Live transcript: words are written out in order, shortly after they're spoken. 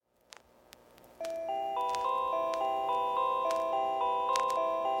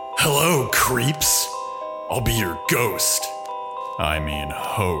Hello, creeps. I'll be your ghost. I mean,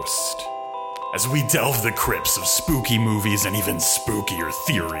 host. As we delve the crypts of spooky movies and even spookier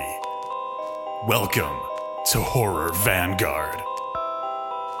theory. Welcome to Horror Vanguard.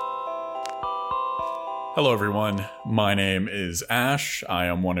 Hello, everyone. My name is Ash. I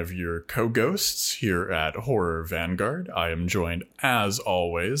am one of your co-ghosts here at Horror Vanguard. I am joined, as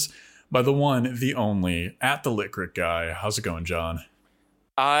always, by the one, the only, at the Litcrick guy. How's it going, John?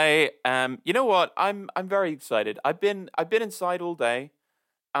 I am. You know what? I'm very excited. I've been inside all day,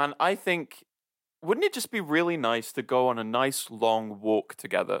 and I think, wouldn't it just be really nice to go on a nice long walk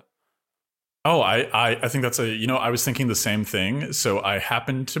together? Oh, I think that's I was thinking the same thing. So I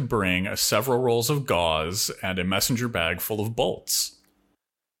happened to bring several rolls of gauze and a messenger bag full of bolts.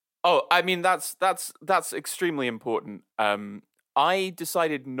 Oh, I mean that's extremely important. I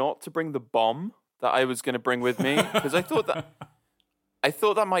decided not to bring the bomb that I was going to bring with me because I thought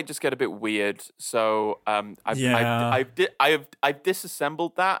that might just get a bit weird. So I've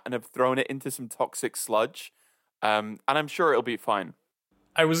disassembled that and have thrown it into some toxic sludge, and I'm sure it'll be fine.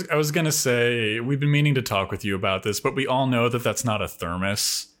 I was gonna say we've been meaning to talk with you about this, but we all know that that's not a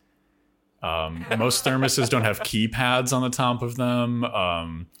thermos. Most thermoses don't have keypads on the top of them.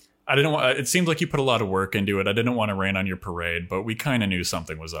 I didn't want. It seemed like you put a lot of work into it. I didn't want to rain on your parade, but we kind of knew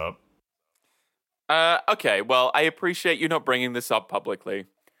something was up. Okay. Well, I appreciate you not bringing this up publicly,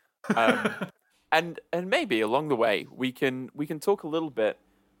 and maybe along the way we can talk a little bit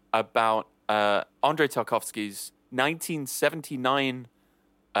about Andrei Tarkovsky's 1979.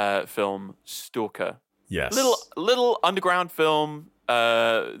 Film Stalker. Yes. Little underground film.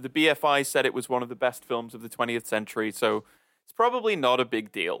 The BFI said it was one of the best films of the 20th century, so it's probably not a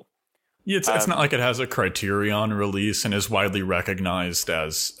big deal. Yeah, it's not like it has a Criterion release and is widely recognized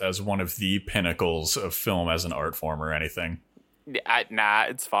as one of the pinnacles of film as an art form or anything. Nah,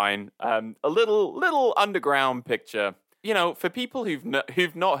 it's fine. A little underground picture. You know, for people who've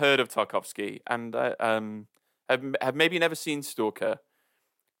not heard of Tarkovsky and have maybe never seen Stalker.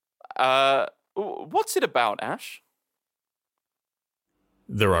 What's it about, Ash?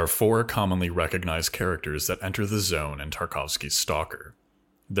 There are 4 commonly recognized characters that enter the zone in Tarkovsky's Stalker.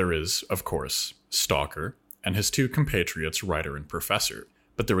 There is, of course, Stalker and his 2 compatriots, Writer and Professor,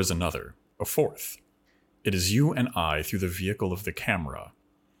 but there is another, a 4th. It is you and I through the vehicle of the camera.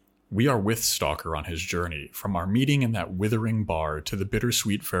 We are with Stalker on his journey, from our meeting in that withering bar to the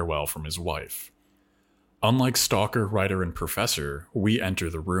bittersweet farewell from his wife. Unlike Stalker, Writer, and Professor, we enter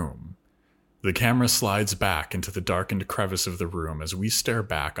the room. The camera slides back into the darkened crevice of the room as we stare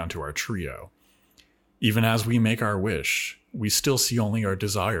back onto our trio. Even as we make our wish, we still see only our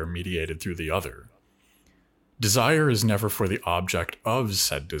desire mediated through the other. Desire is never for the object of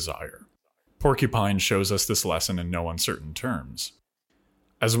said desire. Porcupine shows us this lesson in no uncertain terms.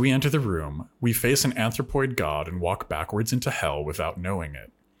 As we enter the room, we face an anthropoid god and walk backwards into hell without knowing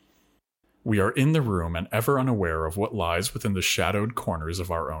it. We are in the room and ever unaware of what lies within the shadowed corners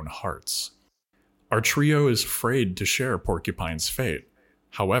of our own hearts. Our trio is afraid to share Porcupine's fate.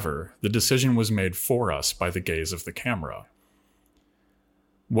 However, the decision was made for us by the gaze of the camera.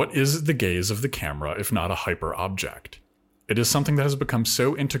 What is the gaze of the camera if not a hyper-object? It is something that has become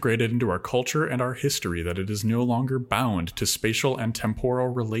so integrated into our culture and our history that it is no longer bound to spatial and temporal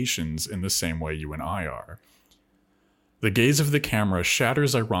relations in the same way you and I are. The gaze of the camera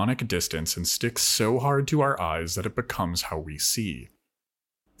shatters ironic distance and sticks so hard to our eyes that it becomes how we see.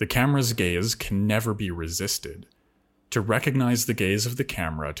 The camera's gaze can never be resisted. To recognize the gaze of the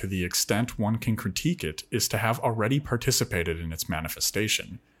camera to the extent one can critique it is to have already participated in its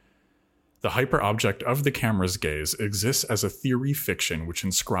manifestation. The hyperobject of the camera's gaze exists as a theory fiction which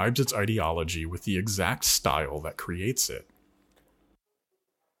inscribes its ideology with the exact style that creates it.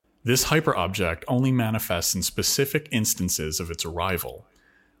 This hyperobject only manifests in specific instances of its arrival.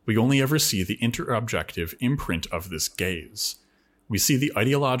 We only ever see the interobjective imprint of this gaze. We see the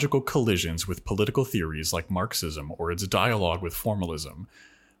ideological collisions with political theories like Marxism or its dialogue with formalism,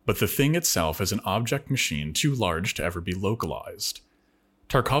 but the thing itself is an object machine too large to ever be localized.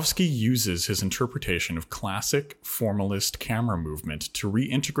 Tarkovsky uses his interpretation of classic, formalist camera movement to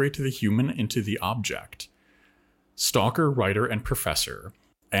reintegrate the human into the object. Stalker, Writer, and Professor,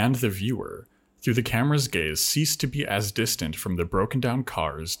 and the viewer, through the camera's gaze, cease to be as distant from the broken-down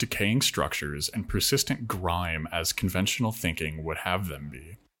cars, decaying structures, and persistent grime as conventional thinking would have them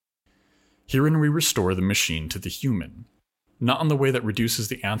be. Herein we restore the machine to the human, not in the way that reduces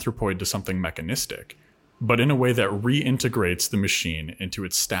the anthropoid to something mechanistic, but in a way that reintegrates the machine into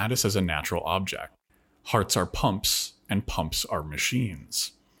its status as a natural object. Hearts are pumps, and pumps are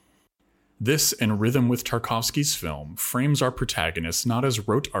machines. This, in rhythm with Tarkovsky's film, frames our protagonists not as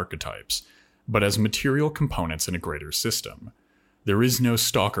rote archetypes, but as material components in a greater system. There is no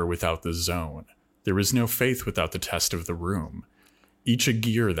stalker without the zone. There is no faith without the test of the room. Each a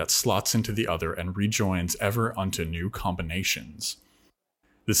gear that slots into the other and rejoins ever unto new combinations.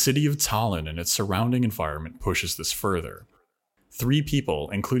 The city of Tallinn and its surrounding environment pushes this further. 3 people,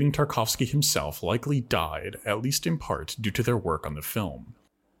 including Tarkovsky himself, likely died, at least in part, due to their work on the film.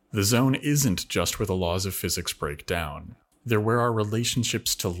 The zone isn't just where the laws of physics break down. They're where our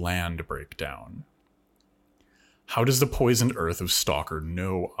relationships to land break down. How does the poisoned earth of Stalker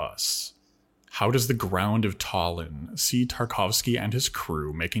know us? How does the ground of Tallinn see Tarkovsky and his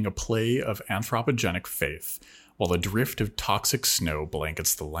crew making a play of anthropogenic faith while a drift of toxic snow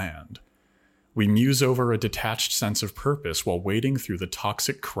blankets the land? We muse over a detached sense of purpose while wading through the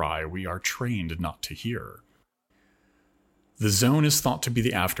toxic cry we are trained not to hear. The zone is thought to be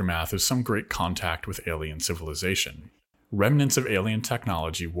the aftermath of some great contact with alien civilization. Remnants of alien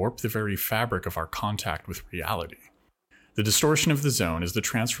technology warp the very fabric of our contact with reality. The distortion of the zone is the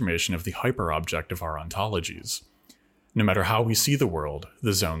transformation of the hyperobject of our ontologies. No matter how we see the world,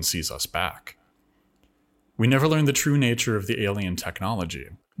 the zone sees us back. We never learn the true nature of the alien technology,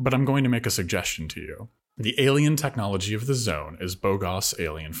 but I'm going to make a suggestion to you. The alien technology of the zone is bogus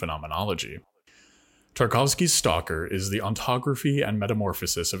alien phenomenology. Tarkovsky's Stalker is the ontography and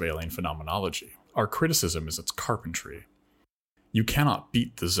metamorphosis of alien phenomenology. Our criticism is its carpentry. You cannot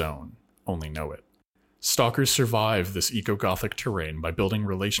beat the zone, only know it. Stalkers survive this eco-gothic terrain by building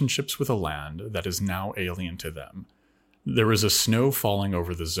relationships with a land that is now alien to them. There is a snow falling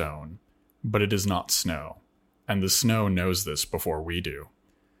over the zone, but it is not snow, and the snow knows this before we do.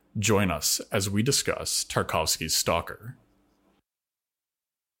 Join us as we discuss Tarkovsky's Stalker.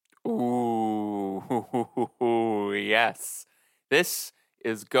 Ooh, yes. This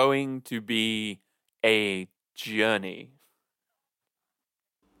is going to be a journey.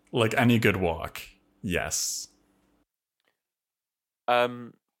 Like any good walk, yes.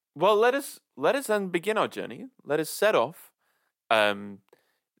 Well, let us then begin our journey. Let us set off.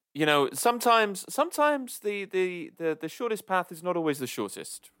 Sometimes the shortest path is not always the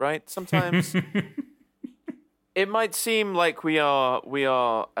shortest, right? Sometimes it might seem like we are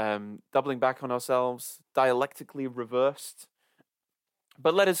doubling back on ourselves, dialectically reversed.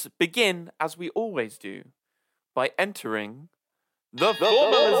 But let us begin, as we always do, by entering the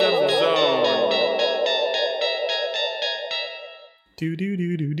formalism zone.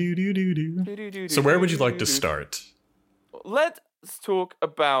 So where would you like to start? Let's talk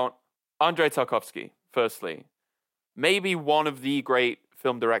about Andrei Tarkovsky, firstly. Maybe one of the great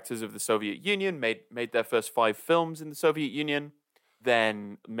film directors of the Soviet Union, made their first 5 films in the Soviet Union,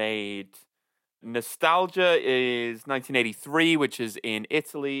 then made Nostalgia is 1983, which is in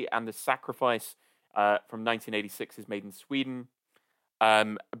Italy, and The Sacrifice from 1986 is made in Sweden.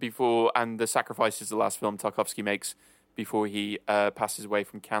 And The Sacrifice is the last film Tarkovsky makes before he passes away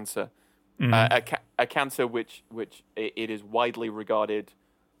from cancer. Mm-hmm. A cancer which it is widely regarded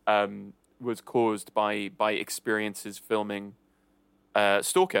was caused by experiences filming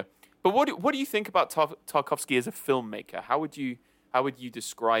Stalker. But what do you think about Tarkovsky as a filmmaker? How would you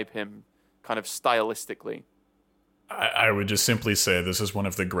describe him kind of stylistically? I would just simply say this is one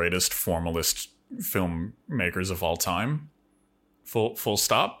of the greatest formalist filmmakers of all time. Full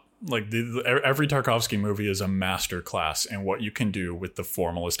stop. Like every Tarkovsky movie is a masterclass in what you can do with the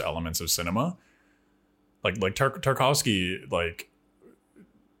formalist elements of cinema. Like Tarkovsky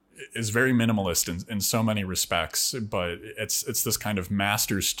is very minimalist in so many respects, but it's this kind of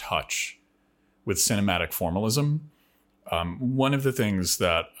master's touch with cinematic formalism. One of the things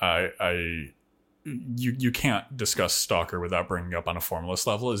that you can't discuss Stalker without bringing up on a formalist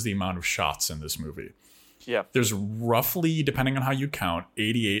level is the amount of shots in this movie. Yeah. There's roughly, depending on how you count,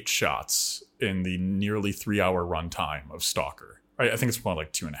 88 shots in the nearly 3-hour runtime of Stalker. I think it's more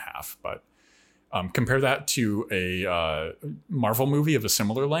like 2.5, but compare that to a Marvel movie of a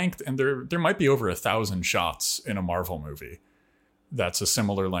similar length, and there might be over 1,000 shots in a Marvel movie that's a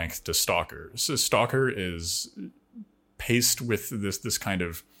similar length to Stalker. So Stalker is paced with this kind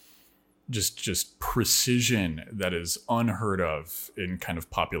of just precision that is unheard of in kind of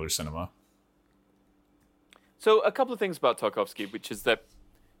popular cinema. So a couple of things about Tarkovsky, which is that,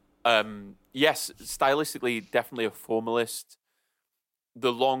 yes, stylistically, definitely a formalist.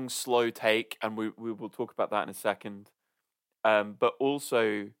 The long, slow take, and we will talk about that in a second. But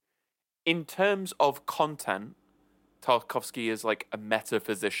also, in terms of content, Tarkovsky is like a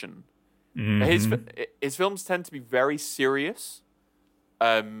metaphysician. Mm-hmm. His films tend to be very serious,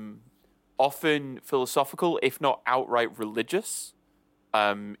 often philosophical, if not outright religious,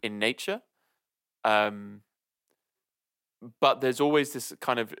 in nature. Um, but there's always this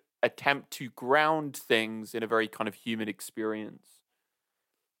kind of attempt to ground things in a very kind of human experience.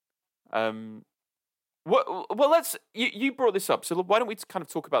 Um, well, let's. You brought this up, so why don't we kind of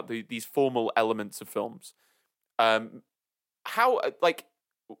talk about these formal elements of films? How like,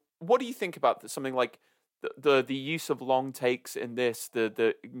 what do you think about something like the use of long takes in this,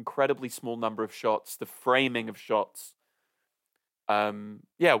 the incredibly small number of shots, the framing of shots?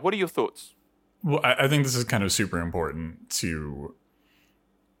 Yeah, what are your thoughts? Well, I think this is kind of super important to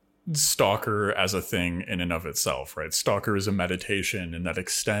Stalker as a thing in and of itself, right? Stalker is a meditation, and that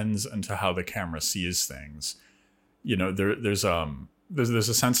extends into how the camera sees things. You know, there's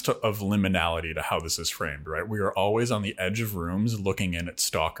a sense of liminality to how this is framed, right? We are always on the edge of rooms looking in at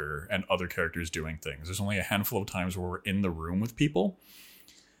Stalker and other characters doing things. There's only a handful of times where we're in the room with people.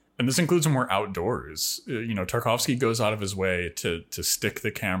 And this includes when we're outdoors. You know, Tarkovsky goes out of his way to stick the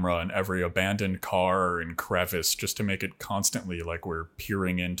camera in every abandoned car and crevice just to make it constantly like we're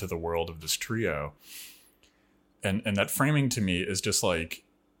peering into the world of this trio. And that framing to me is just like,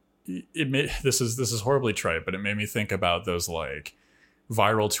 this is horribly trite, but it made me think about those like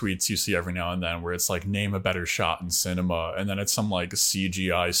viral tweets you see every now and then where it's like, name a better shot in cinema, and then it's some like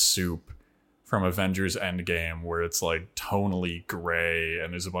CGI soup from Avengers Endgame where it's like tonally gray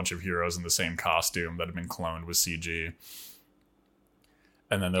and there's a bunch of heroes in the same costume that have been cloned with CG.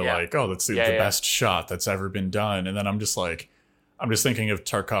 And then they're like, oh, that's the best shot that's ever been done. And then I'm just thinking of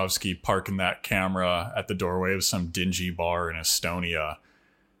Tarkovsky parking that camera at the doorway of some dingy bar in Estonia.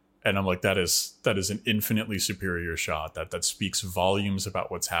 And I'm like, that is an infinitely superior shot that speaks volumes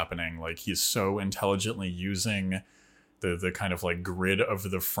about what's happening. Like, he's so intelligently using the kind of like grid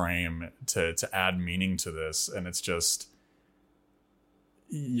of the frame to add meaning to this. And it's just,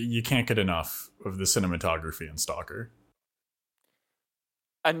 you can't get enough of the cinematography in Stalker.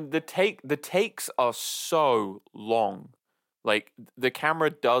 And the takes are so long. Like, the camera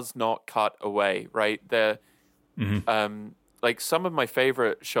does not cut away, right? Like, some of my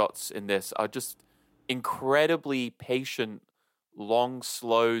favorite shots in this are just incredibly patient, long,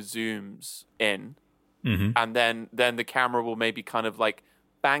 slow zooms in. Mm-hmm. And then the camera will maybe kind of like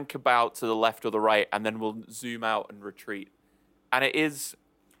bank about to the left or the right, and then we'll zoom out and retreat. And it is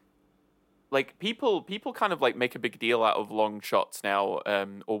like people kind of like make a big deal out of long shots now,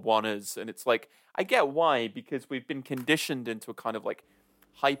 or one-ers, and it's like, I get why, because we've been conditioned into a kind of like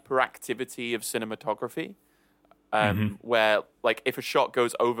hyperactivity of cinematography, where like if a shot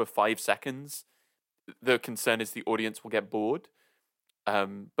goes over 5 seconds, the concern is the audience will get bored.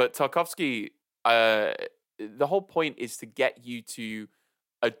 But Tarkovsky, the whole point is to get you to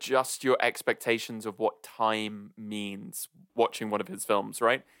adjust your expectations of what time means watching one of his films,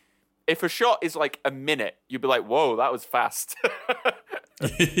 right? If a shot is like a minute, you'd be like, whoa, that was fast.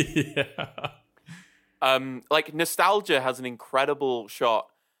 Yeah. Like, Nostalgia has an incredible shot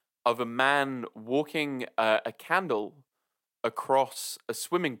of a man walking a candle across a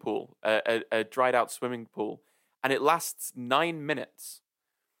swimming pool, a dried out swimming pool, and it lasts 9 minutes.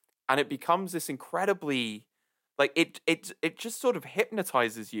 And it becomes this incredibly, like, it just sort of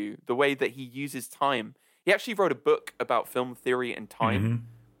hypnotizes you, the way that he uses time. He actually wrote a book about film theory and time,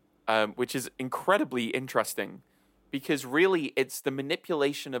 which is incredibly interesting, because really it's the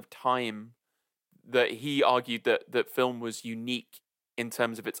manipulation of time that he argued that film was unique in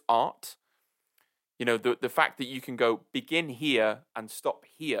terms of its art. You know, the fact that you can go begin here and stop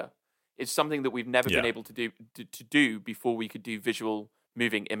here is something that we've never been able to do before we could do visual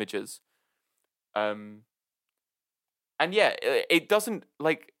moving images. And yeah, it doesn't,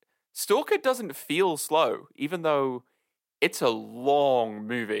 like, Stalker doesn't feel slow, even though it's a long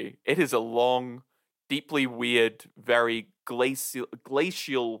movie. It is a long, deeply weird, very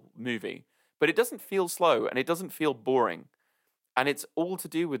glacial movie, but it doesn't feel slow and it doesn't feel boring. And it's all to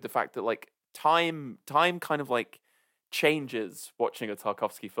do with the fact that, like, time kind of like changes watching a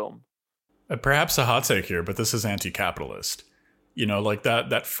Tarkovsky film. Perhaps a hot take here, but this is anti-capitalist. You know, like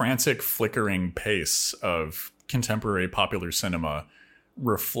that frantic flickering pace of contemporary popular cinema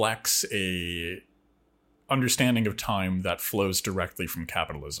reflects a understanding of time that flows directly from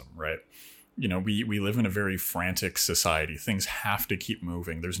capitalism, right? You know, we live in a very frantic society. Things have to keep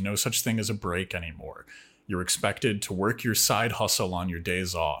moving. There's no such thing as a break anymore. You're expected to work your side hustle on your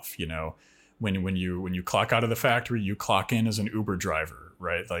days off. You know, when you clock out of the factory, you clock in as an Uber driver,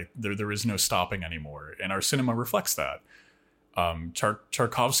 right? Like there is no stopping anymore. And our cinema reflects that.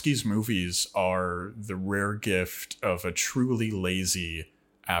 Tarkovsky's movies are the rare gift of a truly lazy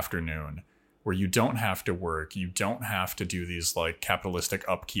afternoon where you don't have to work, you don't have to do these like capitalistic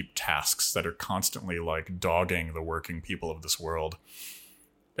upkeep tasks that are constantly like dogging the working people of this world.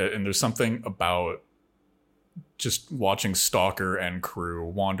 And there's something about just watching Stalker and crew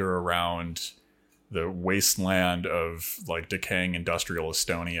wander around the wasteland of like decaying industrial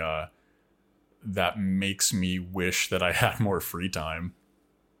Estonia that makes me wish that I had more free time.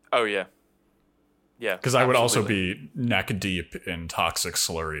 Oh yeah. Yeah. Because I would also be neck deep in toxic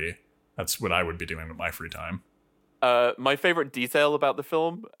slurry. That's what I would be doing with my free time. My favorite detail about the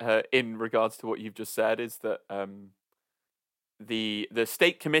film, in regards to what you've just said, is that the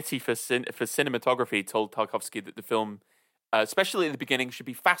state committee for cinematography told Tarkovsky that the film, especially at the beginning, should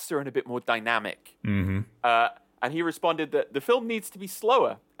be faster and a bit more dynamic. Mm-hmm. And he responded that the film needs to be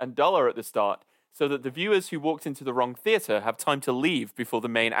slower and duller at the start, so that the viewers who walked into the wrong theater have time to leave before the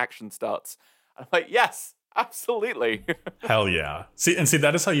main action starts. I'm like, yes, absolutely. Hell yeah. See,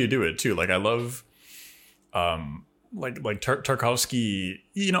 that is how you do it too. Like I love, Tarkovsky,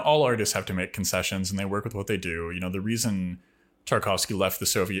 all artists have to make concessions and they work with what they do. The reason Tarkovsky left the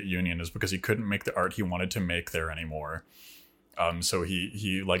Soviet Union is because he couldn't make the art he wanted to make there anymore. So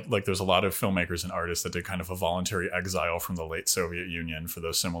he there's a lot of filmmakers and artists that did kind of a voluntary exile from the late Soviet Union for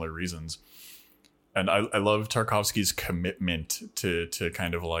those similar reasons. And I love Tarkovsky's commitment to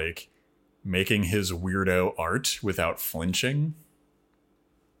kind of like making his weirdo art without flinching.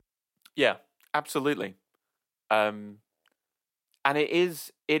 Yeah, absolutely. And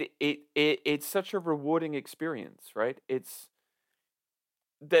it's such a rewarding experience, right?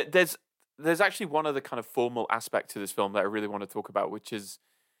 There's actually one other kind of formal aspect to this film that I really want to talk about, which is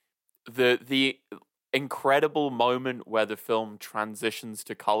the incredible moment where the film transitions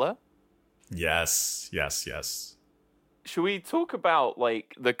to color. Yes. Should we talk about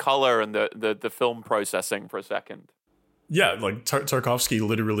like the color and the film processing for a second? Yeah, like Tarkovsky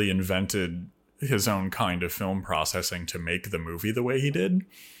literally invented his own kind of film processing to make the movie the way he did,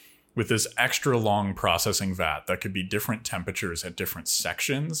 with this extra long processing vat that could be different temperatures at different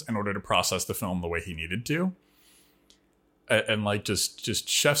sections in order to process the film the way he needed to. And like just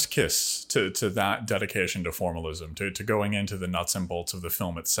chef's kiss to that dedication to formalism, to going into the nuts and bolts of the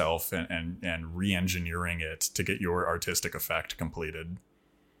film itself and re-engineering it to get your artistic effect completed.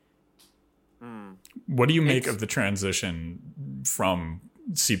 What do you make of the transition from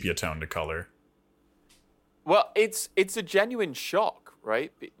sepia tone to color? Well, it's a genuine shock,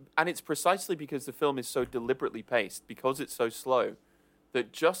 right? And it's precisely because the film is so deliberately paced, because it's so slow,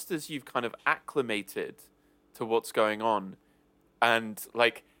 that just as you've kind of acclimated to what's going on, and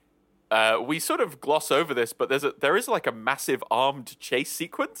like we sort of gloss over this, but there is like a massive armed chase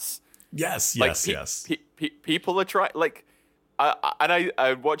sequence. Yes. People are trying, like,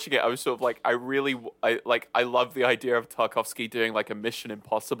 I'm watching it. I was sort of like, I love the idea of Tarkovsky doing like a Mission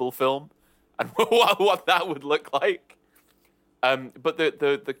Impossible film, and what that would look like. But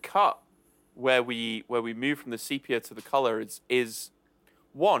the cut where we move from the sepia to the color is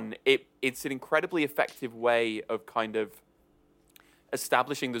one. It's an incredibly effective way of kind of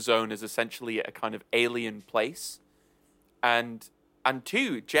establishing the zone as essentially a kind of alien place, and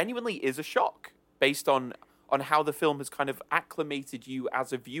two, genuinely is a shock based on how the film has kind of acclimated you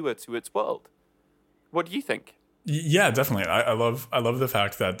as a viewer to its world. What do you think? Yeah, definitely. I love the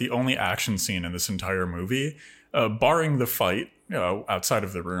fact that the only action scene in this entire movie, barring the fight, outside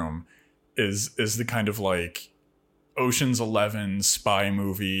of the room, is the kind of like Ocean's 11 spy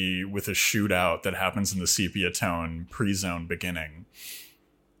movie with a shootout that happens in the sepia tone pre-zone beginning.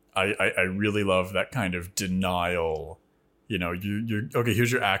 I really love that kind of denial. You're okay,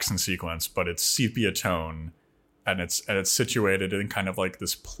 here's your action sequence, but it's sepia tone, and it's situated in kind of like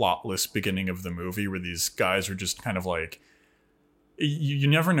this plotless beginning of the movie where these guys are just kind of like, you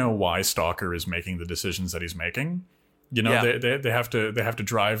never know why Stalker is making the decisions that he's making. Yeah. They have to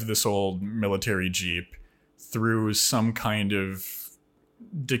drive this old military jeep through some kind of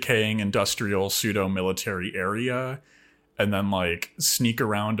decaying industrial pseudo-military area, and then like sneak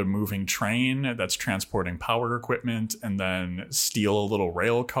around a moving train that's transporting power equipment, and then steal a little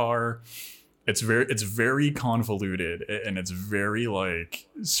rail car. It's very convoluted, and it's very like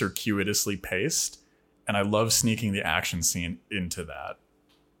circuitously paced, and I love sneaking the action scene into that.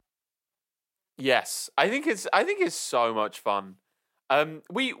 Yes, I think it's so much fun.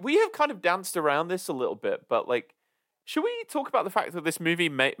 We have kind of danced around this a little bit, but like, should we talk about the fact that this movie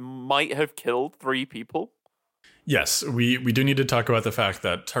might have killed 3 people? Yes, we do need to talk about the fact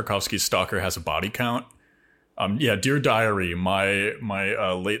that Tarkovsky's Stalker has a body count. Dear Diary, my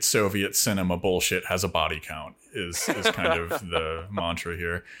late Soviet cinema bullshit has a body count is kind of the mantra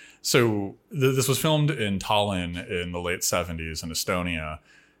here. So this was filmed in Tallinn in the late 70s in Estonia,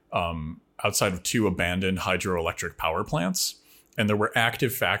 outside of 2 abandoned hydroelectric power plants. And there were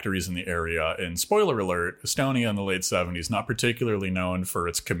active factories in the area. And spoiler alert, Estonia in the late 70s, not particularly known for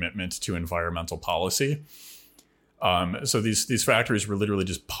its commitment to environmental policy. So these factories were literally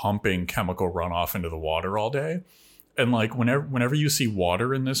just pumping chemical runoff into the water all day. And like whenever you see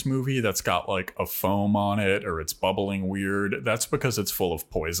water in this movie that's got like a foam on it or it's bubbling weird, that's because it's full of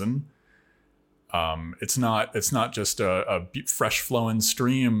poison. It's not just a fresh flowing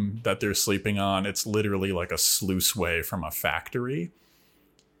stream that they're sleeping on. It's literally like a sluiceway from a factory.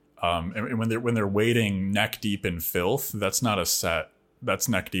 And when they're wading neck deep in filth, that's not a set. That's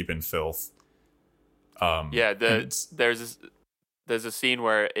neck deep in filth. There's a scene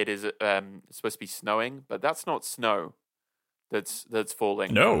where it is supposed to be snowing, but that's not snow. That's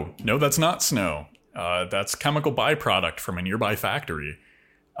falling. No, that's not snow. That's chemical byproduct from a nearby factory.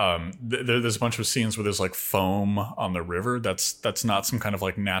 There's a bunch of scenes where there's like foam on the river. That's not some kind of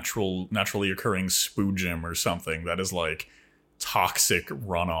like naturally occurring spugium or something. That is like toxic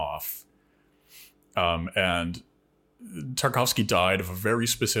runoff. And Tarkovsky died of a very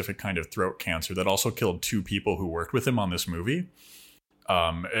specific kind of throat cancer that also killed 2 people who worked with him on this movie.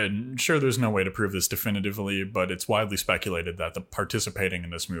 And sure, there's no way to prove this definitively, but it's widely speculated that the participating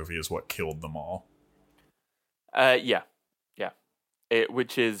in this movie is what killed them all. Yeah.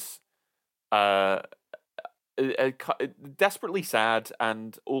 Which is desperately sad,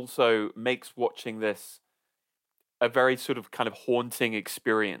 and also makes watching this a very sort of kind of haunting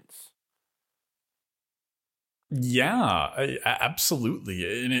experience. Yeah,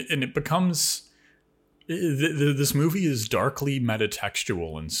 absolutely. And it becomes... This movie is darkly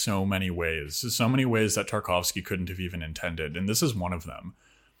metatextual in so many ways that Tarkovsky couldn't have even intended, and this is one of them.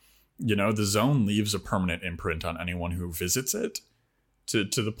 You know, the zone leaves a permanent imprint on anyone who visits it, to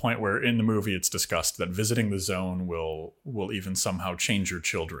the point where in the movie it's discussed that visiting the zone will even somehow change your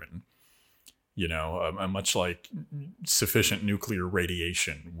children. You know, much like sufficient nuclear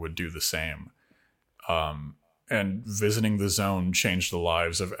radiation would do the same. And visiting the zone changed the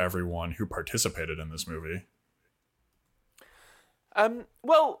lives of everyone who participated in this movie.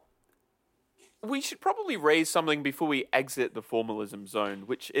 Well, we should probably raise something before we exit the formalism zone,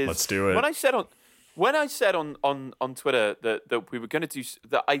 which is... Let's do it. When I said on Twitter that we were going to do...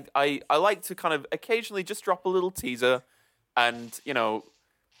 that I like to kind of occasionally just drop a little teaser and, you know,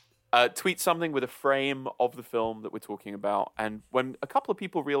 tweet something with a frame of the film that we're talking about. And when a couple of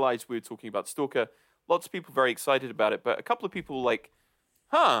people realized we were talking about Stalker... Lots of people very excited about it, but a couple of people were like,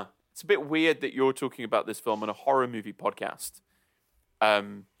 it's a bit weird that you're talking about this film on a horror movie podcast.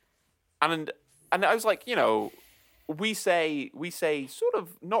 And I was like, you know, we say sort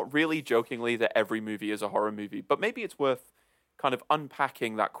of not really jokingly that every movie is a horror movie, but maybe it's worth kind of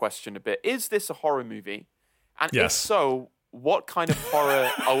unpacking that question a bit. Is this a horror movie? And yes. If so, what kind of horror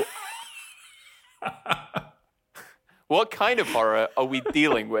what kind of horror are we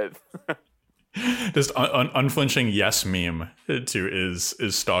dealing with? Just unflinching yes meme to is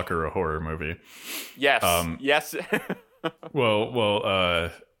Stalker a horror movie? Yes. Yes. Well,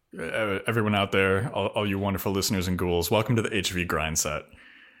 everyone out there, all you wonderful listeners and ghouls, welcome to the HV grind set.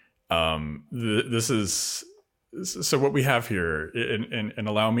 This is so what we have here, and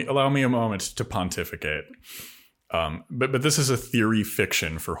allow me a moment to pontificate. But this is a theory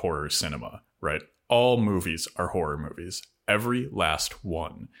fiction for horror cinema, right? All movies are horror movies, every last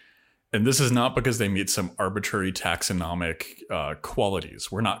one. And this is not because they meet some arbitrary taxonomic qualities.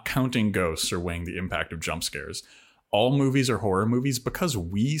 We're not counting ghosts or weighing the impact of jump scares. All movies are horror movies because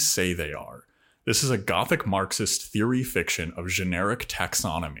we say they are. This is a Gothic Marxist theory fiction of generic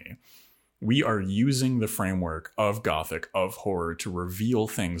taxonomy. We are using the framework of Gothic, of horror, to reveal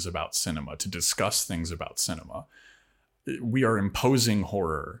things about cinema, to discuss things about cinema. We are imposing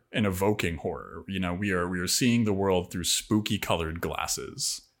horror and evoking horror. You know, we are seeing the world through spooky colored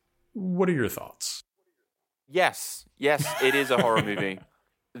glasses. What are your thoughts? Yes, it is a horror movie.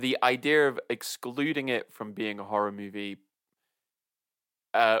 The idea of excluding it from being a horror movie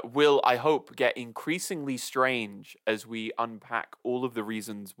will, I hope, get increasingly strange as we unpack all of the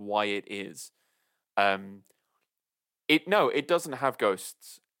reasons why it is. It doesn't have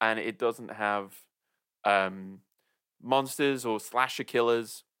ghosts, and it doesn't have monsters or slasher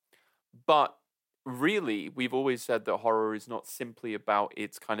killers, but really, we've always said that horror is not simply about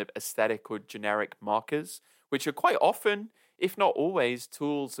its kind of aesthetic or generic markers, which are quite often, if not always,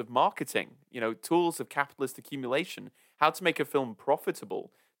 tools of marketing, tools of capitalist accumulation. How to make a film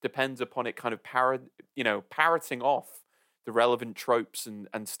profitable depends upon it kind of parroting off the relevant tropes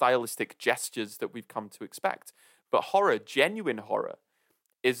and stylistic gestures that we've come to expect. But horror, genuine horror,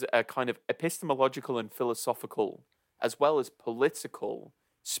 is a kind of epistemological and philosophical, as well as political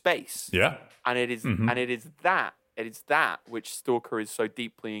space. Yeah. And it is that it is that which Stalker is so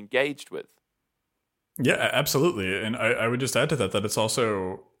deeply engaged with. Yeah, absolutely. And I would just add to that it's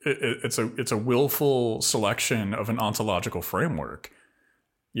also it's a willful selection of an ontological framework.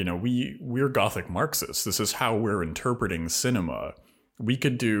 You know, we're Gothic Marxists. This is how we're interpreting cinema. We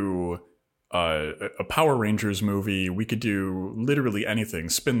could do a Power Rangers movie. We could do literally anything.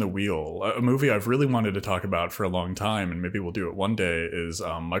 Spin the wheel. A movie I've really wanted to talk about for a long time, and maybe we'll do it one day, is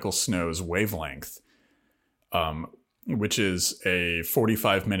Michael Snow's Wavelength, which is a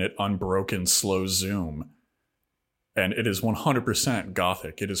 45-minute unbroken slow zoom. And it is 100%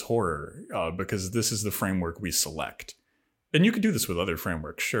 Gothic. It is horror, because this is the framework we select. And you could do this with other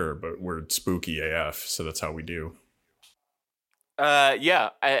frameworks, sure, but we're spooky AF, so that's how we do.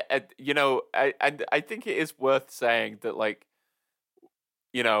 Yeah, I think it is worth saying that, like,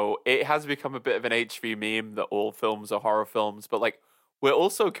 you know, it has become a bit of an HV meme that all films are horror films, but like, we're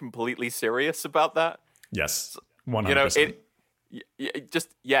also completely serious about that. Yes, 100%. You know,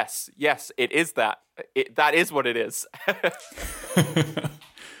 yes, it is that. That is what it is.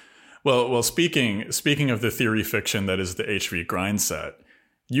 Well, speaking of the theory fiction that is the HV grind set,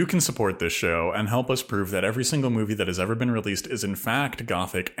 you can support this show and help us prove that every single movie that has ever been released is in fact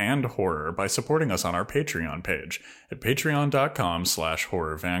Gothic and horror by supporting us on our Patreon page at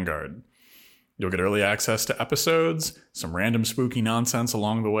patreon.com/horrorvanguard. You'll get early access to episodes, some random spooky nonsense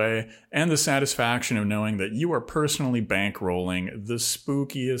along the way, and the satisfaction of knowing that you are personally bankrolling the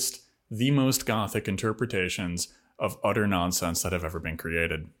spookiest, the most Gothic interpretations of utter nonsense that have ever been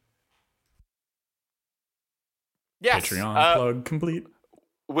created. Yes. Patreon plug complete.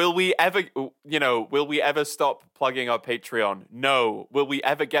 Will we ever stop plugging our Patreon? No. Will we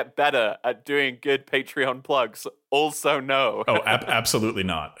ever get better at doing good Patreon plugs? Also, no. Oh, absolutely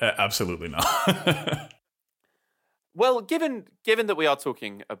not. Absolutely not. Well, given that we are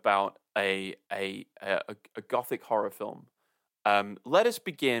talking about a Gothic horror film, let us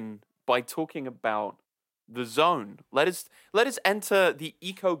begin by talking about the zone. Let us enter the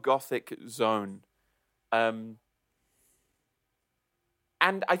eco-Gothic zone.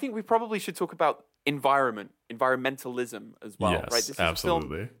 And I think we probably should talk about environmentalism as well, yes, right? This is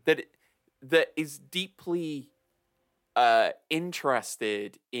absolutely. a film that is deeply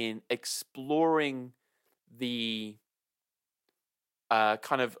interested in exploring the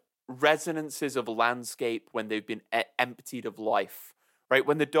kind of resonances of landscape when they've been emptied of life, right?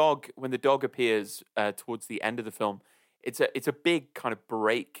 When the dog appears towards the end of the film, it's a big kind of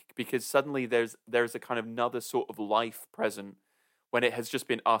break, because suddenly there's a kind of another sort of life present, when it has just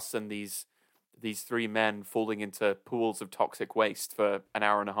been us and these three men falling into pools of toxic waste for an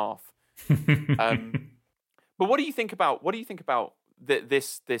hour and a half. But what do you think about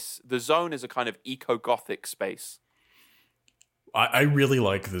the zone as a kind of eco-Gothic space? I really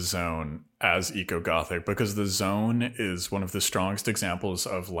like the zone as eco-Gothic, because the zone is one of the strongest examples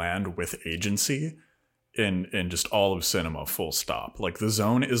of land with agency in just all of cinema, full stop. Like, the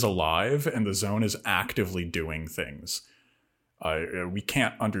zone is alive and the zone is actively doing things. We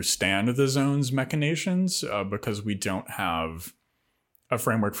can't understand the zone's machinations because we don't have a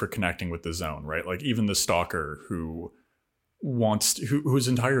framework for connecting with the zone, right? Like, even the stalker whose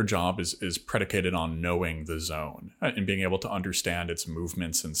entire job is predicated on knowing the zone and being able to understand its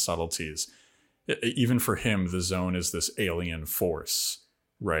movements and subtleties. Even for him, the zone is this alien force,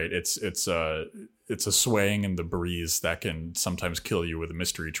 right? It's a swaying in the breeze that can sometimes kill you with a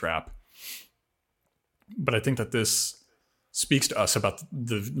mystery trap. But I think that this speaks to us about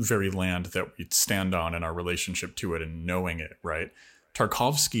the very land that we stand on and our relationship to it and knowing it, right?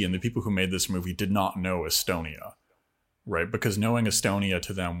 Tarkovsky and the people who made this movie did not know Estonia, right? Because knowing Estonia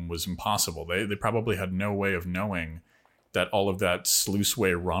to them was impossible. They probably had no way of knowing that all of that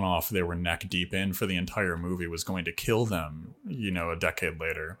sluiceway runoff they were neck deep in for the entire movie was going to kill them, a decade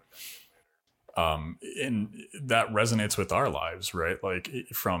later. And that resonates with our lives, right? Like,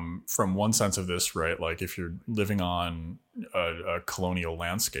 from one sense of this, right? Like, if you're living on a colonial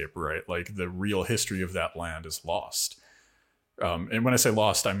landscape, right? Like, the real history of that land is lost. And when I say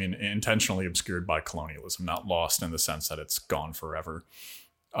lost, I mean intentionally obscured by colonialism, not lost in the sense that it's gone forever.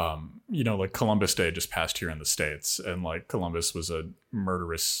 Like, Columbus Day just passed here in the States, and like, Columbus was a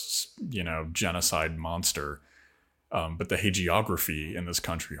murderous, genocide monster. But the hagiography in this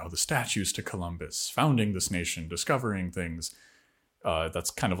country, the statues to Columbus, founding this nation, discovering things,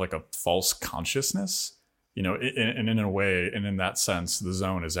 that's kind of like a false consciousness, and in a way, and in that sense, the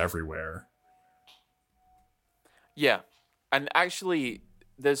zone is everywhere. Yeah. And actually,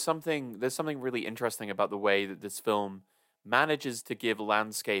 there's something really interesting about the way that this film manages to give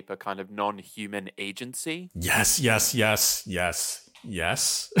landscape a kind of non-human agency. Yes.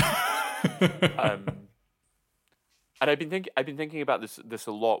 And I've been thinking about this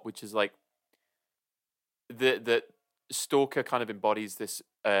a lot, which is like the Stalker kind of embodies this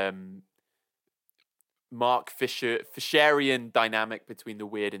Mark Fisherian dynamic between the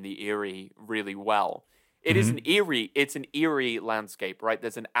weird and the eerie really well. It is it's an eerie landscape, right?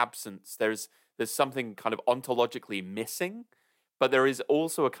 There's an absence. There's something kind of ontologically missing, but there is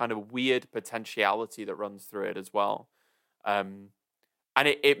also a kind of weird potentiality that runs through it as well. And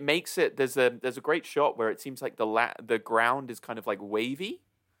it makes it, there's a great shot where it seems like the ground is kind of like wavy,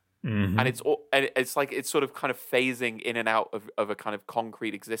 and it's like it's sort of kind of phasing in and out of a kind of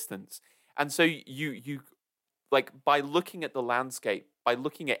concrete existence. And so you like, by looking at the landscape, by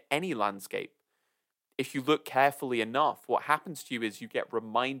looking at any landscape, if you look carefully enough, what happens to you is you get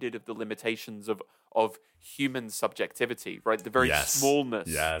reminded of the limitations of human subjectivity, right? The very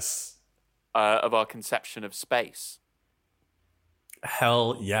smallness of our conception of space.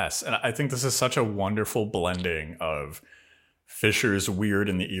 Hell yes. And I think this is such a wonderful blending of Fisher's weird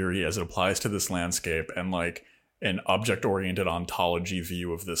and the eerie as it applies to this landscape, and like an object-oriented ontology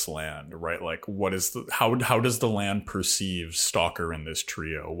view of this land, right? Like, what is how does the land perceive Stalker in this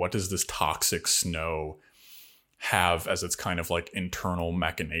trio? What does this toxic snow have as its kind of like internal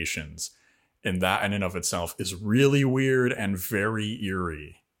machinations? And that in and of itself is really weird and very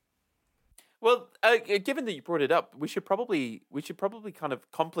eerie. Well, given that you brought it up, we should probably kind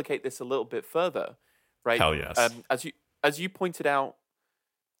of complicate this a little bit further, right? Hell yes. As you pointed out,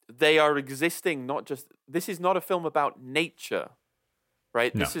 they are existing not just. This is not a film about nature,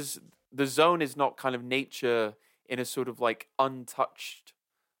 right? No. The zone is not kind of nature in a sort of like untouched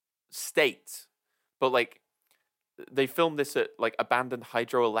state, but like they filmed this at like abandoned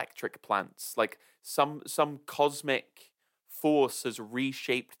hydroelectric plants, like some cosmic force has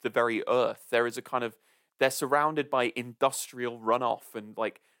reshaped the very earth. There is a kind of, they're surrounded by industrial runoff and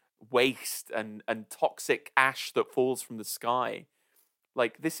like waste and toxic ash that falls from the sky.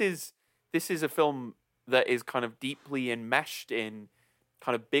 Like this is a film that is kind of deeply enmeshed in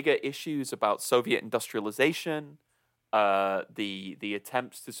kind of bigger issues about Soviet industrialization, the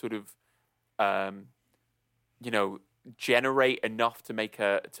attempts to sort of generate enough to make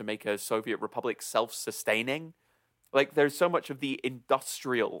a Soviet republic self-sustaining. Like there's so much of the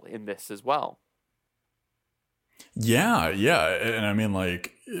industrial in this as well. Yeah. And I mean,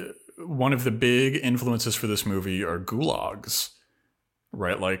 like, one of the big influences for this movie are gulags,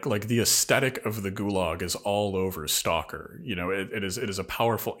 right? Like the aesthetic of the gulag is all over Stalker. You know, it is a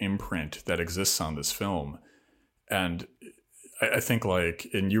powerful imprint that exists on this film. And I think, like,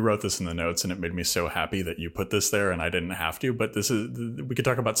 and you wrote this in the notes and it made me so happy that you put this there and I didn't have to, but we could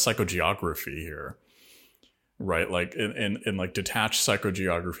talk about psychogeography here. Right, like in like detached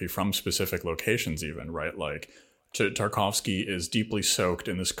psychogeography from specific locations, even, right? Like Tarkovsky is deeply soaked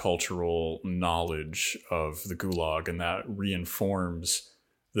in this cultural knowledge of the Gulag, and that reinforms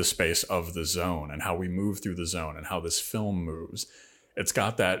the space of the zone and how we move through the zone and how this film moves. It's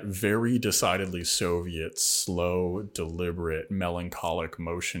got that very decidedly Soviet, slow, deliberate, melancholic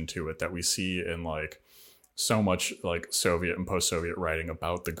motion to it that we see in like so much like Soviet and post-Soviet writing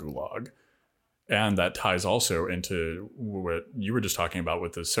about the Gulag. And that ties also into what you were just talking about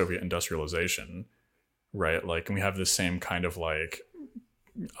with the Soviet industrialization, right? Like, and we have this same kind of like,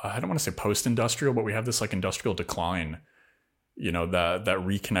 I don't want to say post-industrial, but we have this like industrial decline, you know, that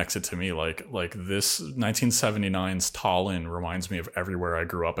reconnects it to me. Like this 1979's Tallinn reminds me of everywhere I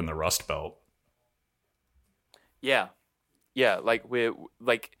grew up in the Rust Belt. Yeah. Like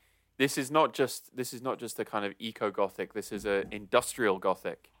this is not just a kind of eco-Gothic. This is a industrial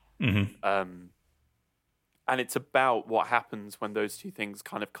Gothic. Mm-hmm. And it's about what happens when those two things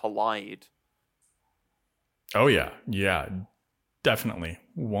kind of collide. Oh, yeah, definitely.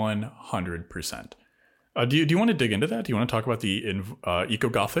 100%. Do you want to dig into that? Do you want to talk about the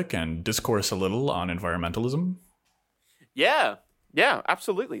eco-Gothic and discourse a little on environmentalism? Yeah,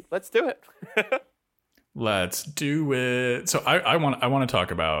 absolutely. Let's do it. Let's do it. So I want to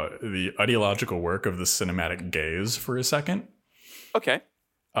talk about the ideological work of the cinematic gaze for a second. Okay.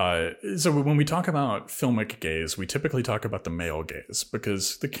 So when we talk about filmic gaze, we typically talk about the male gaze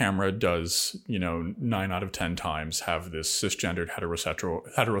because the camera does, 9 out of 10 times have this cisgendered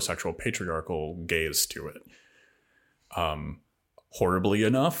heterosexual patriarchal gaze to it. Horribly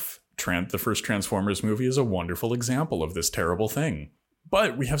enough, the first Transformers movie is a wonderful example of this terrible thing.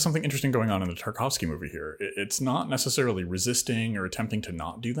 But we have something interesting going on in the Tarkovsky movie here. It's not necessarily resisting or attempting to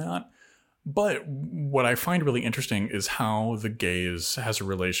not do that. But what I find really interesting is how the gaze has a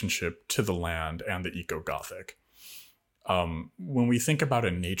relationship to the land and the eco-Gothic. When we think about a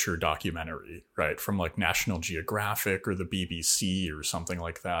nature documentary, right, from like National Geographic or the BBC or something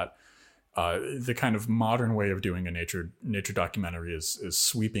like that, The kind of modern way of doing a nature documentary is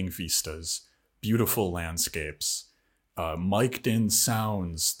sweeping vistas, beautiful landscapes, mic'd in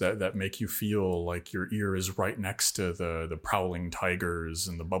sounds that make you feel like your ear is right next to the prowling tigers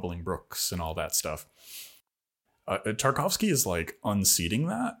and the bubbling brooks and all that stuff. Tarkovsky is like unseating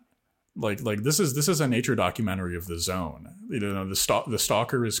that. Like this is a nature documentary of the zone. You know, the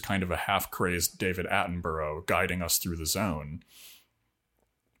stalker is kind of a half crazed David Attenborough guiding us through the zone,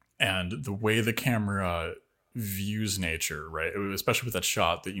 and the way the camera views nature, right? Especially with that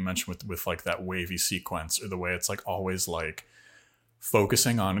shot that you mentioned with like that wavy sequence, or the way it's like always like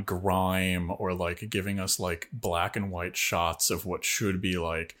focusing on grime, or like giving us like black and white shots of what should be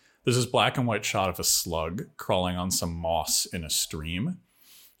like. There's this black and white shot of a slug crawling on some moss in a stream.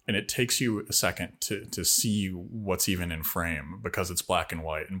 And it takes you a second to see what's even in frame because it's black and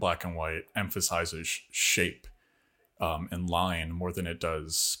white, and black and white emphasizes shape and line more than it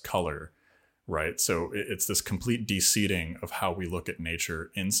does color, right? So it's this complete de-seating of how we look at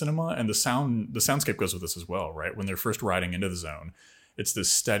nature in cinema, and the soundscape goes with this as well, right? When they're first riding into the zone, it's this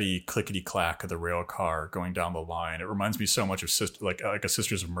steady clickety clack of the rail car going down the line. It reminds me so much of like a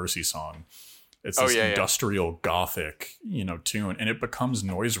Sisters of Mercy song. It's this industrial gothic, tune, and it becomes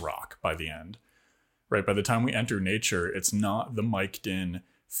noise rock by the end, right? By the time we enter nature, it's not the mic'd in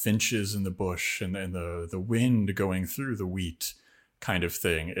finches in the bush and the wind going through the wheat kind of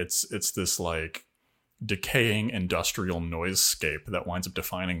thing. It's this like decaying industrial noisescape that winds up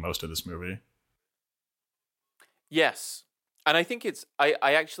defining most of this movie. Yes. And I think I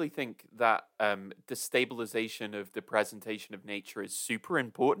actually think that destabilization of the presentation of nature is super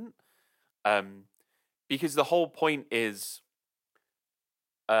important. Because the whole point is,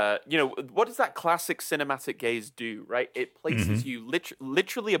 what does that classic cinematic gaze do, right? It places you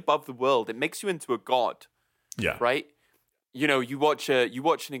literally above the world. It makes you into a god. Yeah. Right? You watch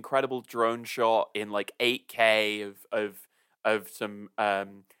an incredible drone shot in like 8K of some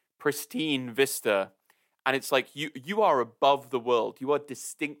pristine vista, and it's like you are above the world. You are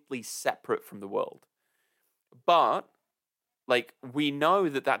distinctly separate from the world. But like, we know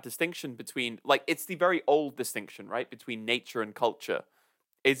that distinction between, like, it's the very old distinction, right, between nature and culture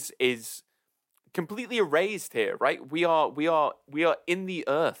is completely erased here, right? We are in the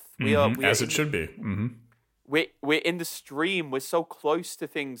earth. We are as it should be. We're in the stream. We're so close to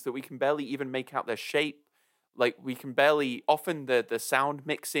things that we can barely even make out their shape. Like, we can barely, often the sound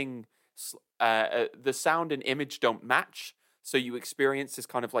mixing, the sound and image don't match. So you experience this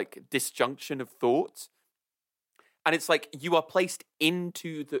kind of like disjunction of thought. And it's like you are placed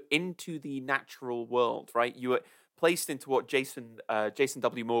into the natural world, right? You are placed into what Jason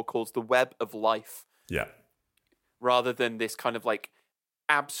W. Moore calls the web of life. Yeah. Rather than this kind of like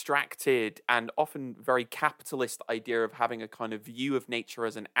abstracted and often very capitalist idea of having a kind of view of nature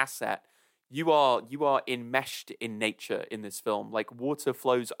as an asset. You are enmeshed in nature in this film. Like, water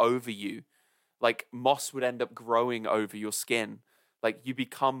flows over you. Like, moss would end up growing over your skin. Like, you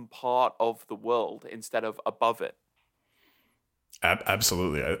become part of the world instead of above it.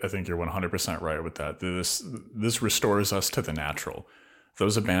 Absolutely. I think you're 100% right with that. This restores us to the natural.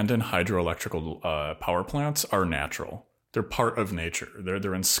 Those abandoned hydroelectrical power plants are natural. They're part of nature.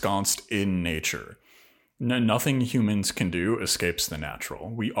 They're ensconced in nature. Nothing humans can do escapes the natural.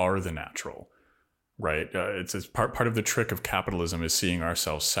 We are the natural, right? It's part of the trick of capitalism is seeing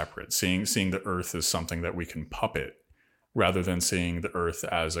ourselves separate, seeing the earth as something that we can puppet, rather than seeing the earth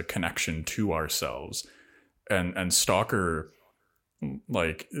as a connection to ourselves. And Stalker,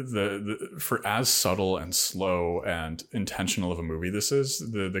 like for as subtle and slow and intentional of a movie this is,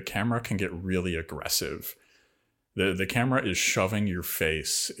 the camera can get really aggressive. The camera is shoving your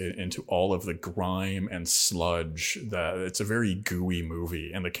face into all of the grime and sludge. That it's a very gooey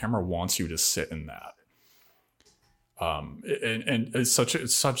movie, and the camera wants you to sit in that. And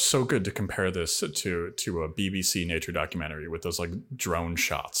it's so good to compare this to a BBC nature documentary with those like drone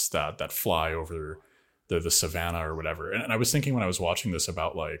shots that fly over the savannah or whatever. And I was thinking when I was watching this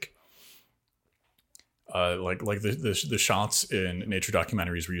about like the shots in nature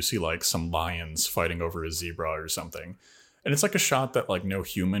documentaries where you see like some lions fighting over a zebra or something. And it's like a shot that like no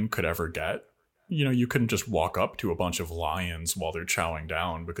human could ever get. You couldn't just walk up to a bunch of lions while they're chowing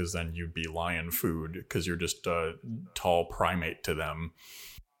down, because then you'd be lion food because you're just a tall primate to them.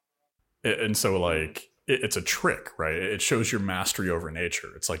 And so like it's a trick, right? It shows your mastery over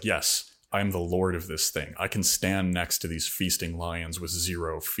nature. It's like, yes, I'm the lord of this thing. I can stand next to these feasting lions with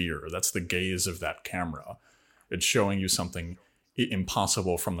zero fear. That's the gaze of that camera. It's showing you something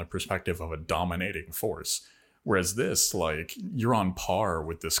impossible from the perspective of a dominating force. Whereas this, like, you're on par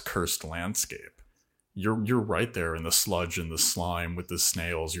with this cursed landscape. You're right there in the sludge and the slime with the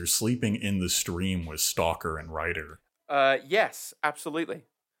snails. You're sleeping in the stream with Stalker and Ryder. Yes, absolutely.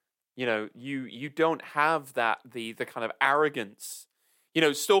 You know, you don't have the kind of arrogance. You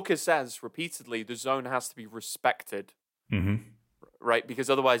know, Stalker says repeatedly the zone has to be respected, Mm-hmm. right? Because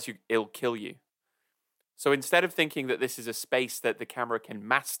otherwise it'll kill you. So instead of thinking that this is a space that the camera can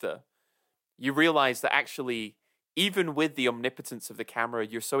master, you realize that actually, even with the omnipotence of the camera,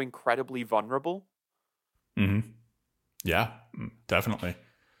 you're so incredibly vulnerable. Mm-hmm. Yeah, definitely.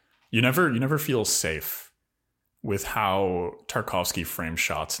 You never feel safe with how Tarkovsky frames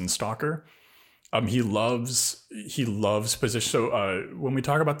shots in Stalker. He loves position. So when we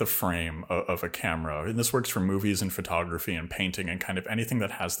talk about the frame of a camera, and this works for movies and photography and painting and kind of anything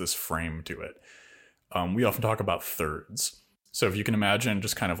that has this frame to it, we often talk about thirds. So if you can imagine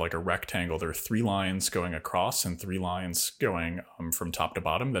just kind of like a rectangle, there are 3 lines going across and 3 lines going from top to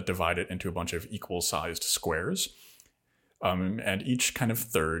bottom that divide it into a bunch of equal-sized squares. And each kind of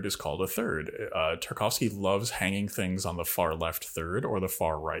third is called a third. Tarkovsky loves hanging things on the far left third or the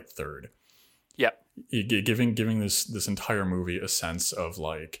far right third. Yeah. Giving this entire movie a sense of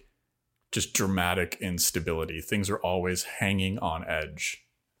like just dramatic instability. Things are always hanging on edge.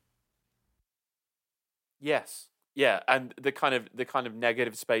 Yes. Yeah, and the kind of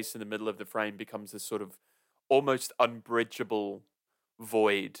negative space in the middle of the frame becomes this sort of almost unbridgeable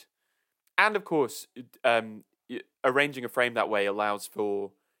void. And of course, arranging a frame that way allows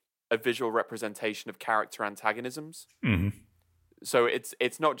for a visual representation of character antagonisms. Mm-hmm. So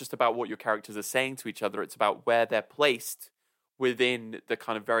it's not just about what your characters are saying to each other, it's about where they're placed within the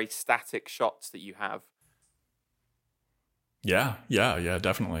kind of very static shots that you have. Yeah,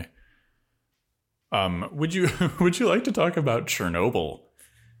 definitely. Would you would you like to talk about Chernobyl?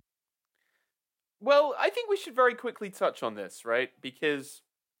 Well, I think we should very quickly touch on this, right? Because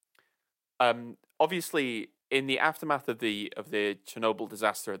obviously in the aftermath of the Chernobyl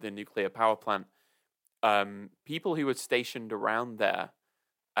disaster at the nuclear power plant, people who were stationed around there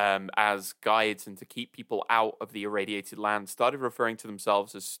as guides and to keep people out of the irradiated land started referring to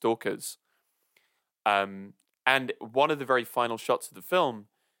themselves as stalkers. And one of the very final shots of the film,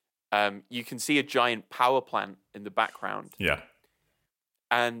 you can see a giant power plant in the background. Yeah.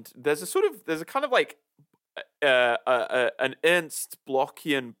 And there's a kind of like an Ernst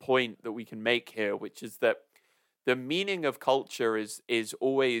Blockian point that we can make here, which is that the meaning of culture is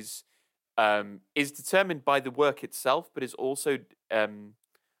always is determined by the work itself, but is also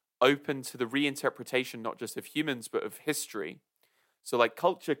open to the reinterpretation not just of humans but of history. So, like,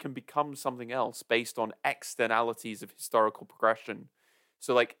 culture can become something else based on externalities of historical progression.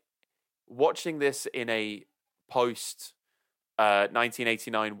 So, like, watching this in a post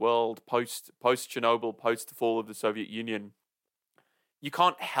 1989 world, post Chernobyl, post the fall of the Soviet Union, you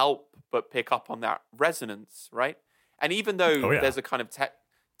can't help but pick up on that resonance, right? And even though there's a kind of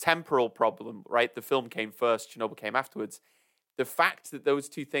temporal problem, right? The film came first, Chernobyl came afterwards. The fact that those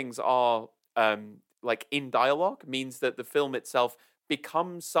two things are like in dialogue means that the film itself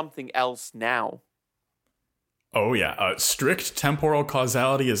becomes something else now. Oh yeah, strict temporal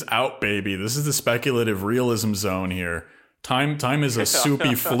causality is out, baby. This is the speculative realism zone here. Time is a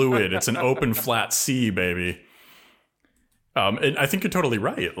soupy fluid. It's an open flat sea, baby. And I think you're totally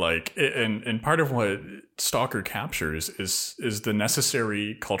right. Like, and part of what Stalker captures is the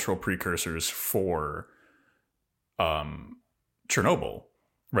necessary cultural precursors for Chernobyl,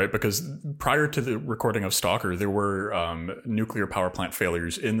 right? Because prior to the recording of Stalker, there were nuclear power plant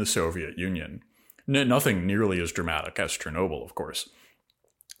failures in the Soviet Union. Nothing nearly as dramatic as Chernobyl, of course.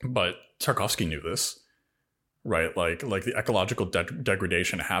 But Tarkovsky knew this. Right, like the ecological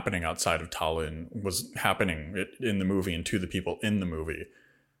degradation happening outside of Tallinn was happening in the movie and to the people in the movie,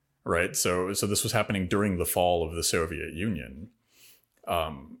 right? So this was happening during the fall of the Soviet Union.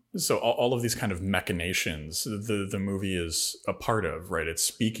 So all of these kind of machinations, the movie is a part of, right? It's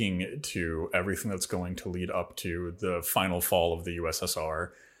speaking to everything that's going to lead up to the final fall of the USSR,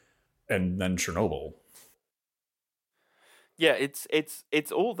 and then Chernobyl. Yeah,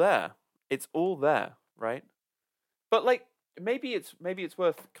 it's all there. It's all there, right? But like maybe it's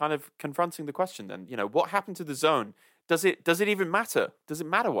worth kind of confronting the question then. You know, what happened to the zone? Does it even matter? Does it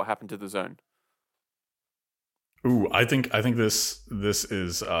matter what happened to the zone? Ooh, I think this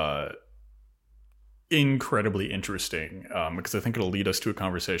is incredibly interesting because I think it'll lead us to a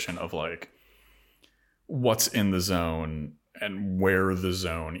conversation of like what's in the zone and where the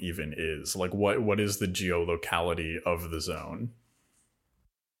zone even is. Like what is the geolocality of the zone?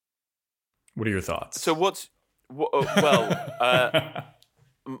 What are your thoughts? So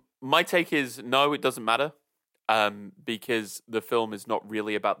my take is no, it doesn't matter, because the film is not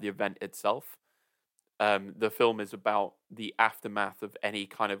really about the event itself. the film is about the aftermath of any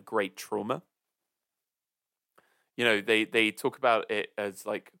kind of great trauma. You know, they talk about it as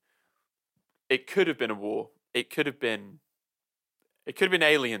like it could have been a war. It could have been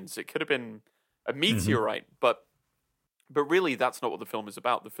aliens. It could have been a meteorite. But really, that's not what the film is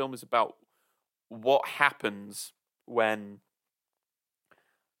about. The film is about what happens when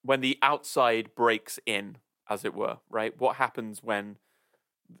the outside breaks in, as it were, right? What happens when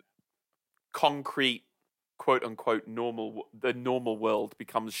concrete, quote unquote, the normal world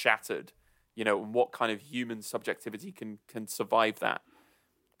becomes shattered, you know, and what kind of human subjectivity can survive that.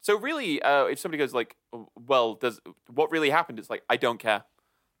 So really, if somebody goes like, well, what really happened? It's like, I don't care.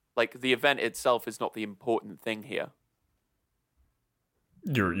 Like, the event itself is not the important thing here.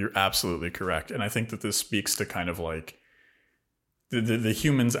 You're absolutely correct. And I think that this speaks to kind of like the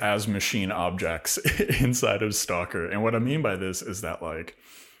humans as machine objects inside of Stalker. And what I mean by this is that like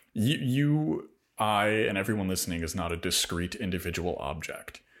I, and everyone listening is not a discrete individual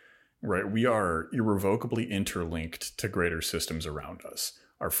object, right? We are irrevocably interlinked to greater systems around us.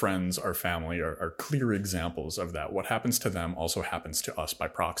 Our friends, our family are clear examples of that. What happens to them also happens to us by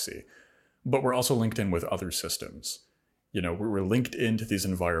proxy. But we're also linked in with other systems. You know, we're linked into these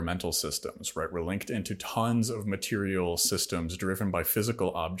environmental systems, right? We're linked into tons of material systems driven by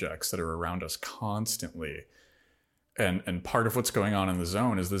physical objects that are around us constantly. And part of what's going on in the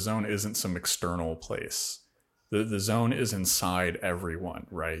zone is the zone isn't some external place. The zone is inside everyone,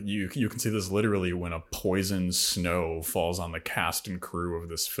 right? You can see this literally when a poison snow falls on the cast and crew of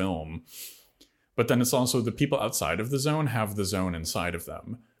this film. But then it's also the people outside of the zone have the zone inside of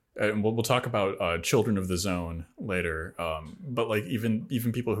them. And we'll talk about children of the zone later. But like even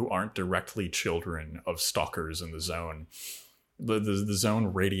people who aren't directly children of stalkers in the zone, the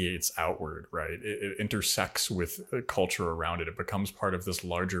zone radiates outward, right? It intersects with culture around it. It becomes part of this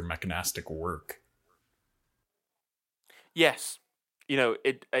larger mechanistic work. Yes. You know,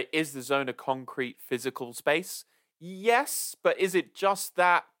 is the zone a concrete physical space? Yes, but is it just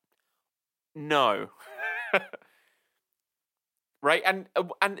that? No. Right? And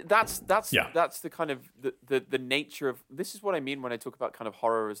that's the kind of the nature of, this is what I mean when I talk about kind of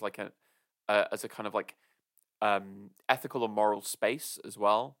horror as like as a kind of like ethical or moral space as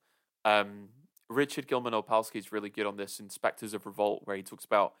well. Richard Gilman Opalski is really good on this in Spectres of Revolt, where he talks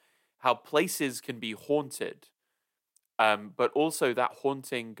about how places can be haunted. But also that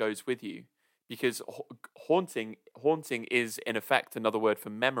haunting goes with you, because haunting is in effect another word for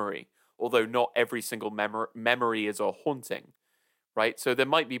memory, although not every single memory is a haunting, right? So there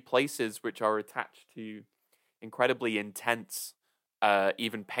might be places which are attached to incredibly intense,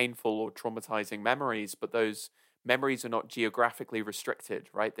 even painful or traumatizing memories, but those memories are not geographically restricted,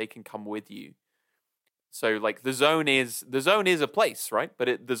 right? They can come with you. So like the zone is a place, right?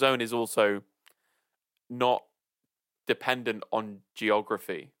 But the zone is also not dependent on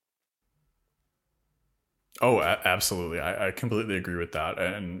geography. Oh, absolutely. I completely agree with that.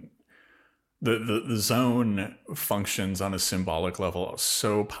 And the zone functions on a symbolic level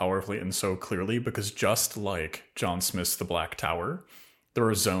so powerfully and so clearly because just like John Smith's The Black Tower, there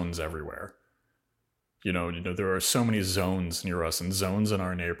are zones everywhere. You know, there are so many zones near us and zones in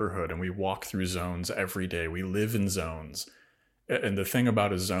our neighborhood, and we walk through zones every day. We live in zones. And the thing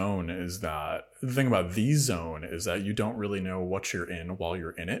about the zone is that you don't really know what you're in while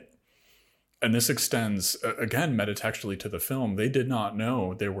you're in it. And this extends, again, metatextually to the film. They did not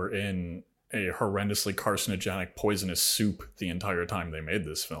know they were in a horrendously carcinogenic, poisonous soup the entire time they made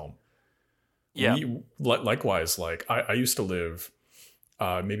this film. Yeah. Likewise, like I used to live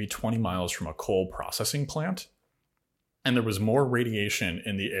maybe 20 miles from a coal processing plant. And there was more radiation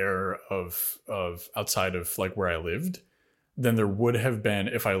in the air of outside of like where I lived than there would have been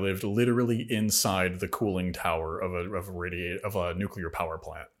if I lived literally inside the cooling tower of a nuclear power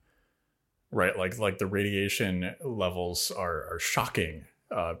plant. Right, like the radiation levels are shocking.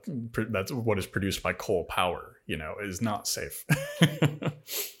 That's what is produced by coal power. You know, is not safe.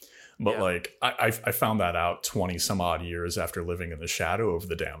 But yeah. Like I found that out 20 some odd years after living in the shadow of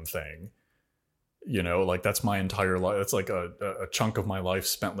the damn thing. You know, like that's my entire life. That's like a chunk of my life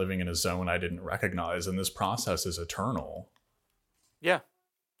spent living in a zone I didn't recognize, and this process is eternal. Yeah,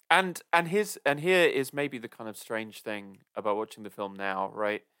 and here is maybe the kind of strange thing about watching the film now,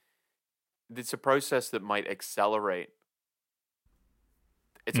 right? It's a process that might accelerate.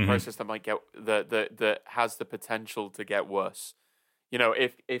 It's a process that might get that has the potential to get worse. You know,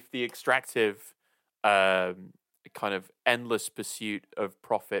 if the extractive kind of endless pursuit of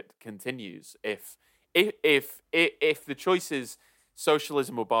profit continues, if the choice is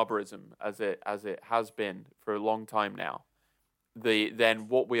socialism or barbarism, as it has been for a long time now, then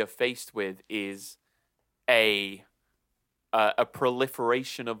what we are faced with is a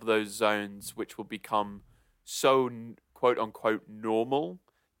proliferation of those zones, which will become so quote unquote normal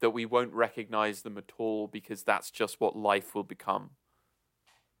that we won't recognize them at all, because that's just what life will become.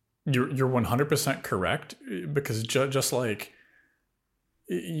 You're 100% correct, because just like,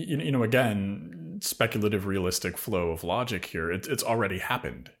 again, speculative, realistic flow of logic here, it's already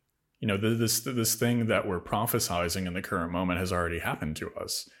happened. This thing that we're prophesizing in the current moment has already happened to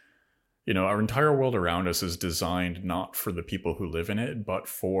us. Our entire world around us is designed not for the people who live in it, but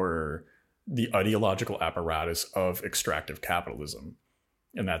for the ideological apparatus of extractive capitalism.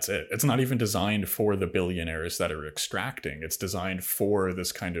 And that's it. It's not even designed for the billionaires that are extracting. It's designed for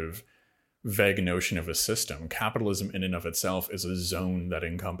this kind of vague notion of a system. Capitalism in and of itself is a zone that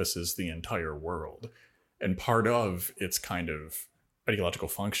encompasses the entire world. And part of its kind of ideological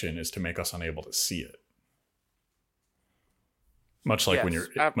function is to make us unable to see it. Much like when you're,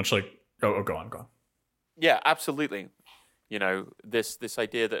 go on. Yeah, absolutely. This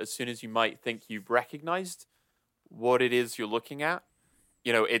idea that as soon as you might think you've recognized what it is you're looking at,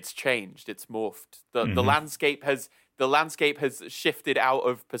 it's changed, it's morphed. The landscape has shifted out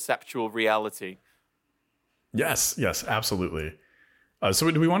of perceptual reality. Yes, absolutely. So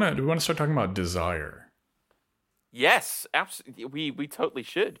do we want to start talking about desire? Yes, absolutely. We totally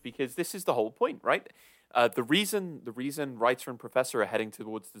should, because this is the whole point, right? The reason writer and professor are heading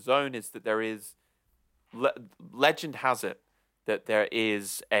towards the zone is that there is legend has it that there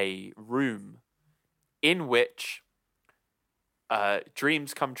is a room in which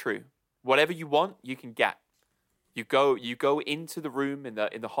dreams come true. Whatever you want, you can get. You go into the room in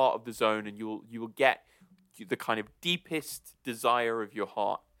the heart of the zone, and you will get the kind of deepest desire of your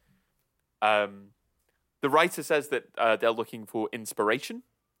heart. The writer says that they're looking for inspiration,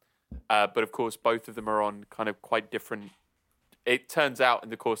 but of course both of them are on kind of quite different. It turns out in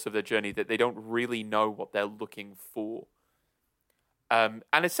the course of their journey that they don't really know what they're looking for. And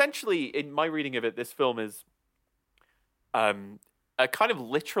essentially, in my reading of it, this film is a kind of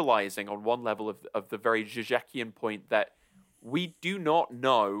literalizing on one level of the very Zizekian point that we do not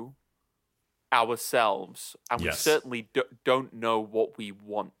know ourselves, and we certainly don't know what we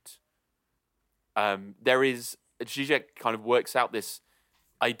want. Zizek kind of works out this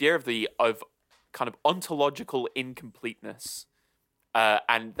idea of kind of ontological incompleteness,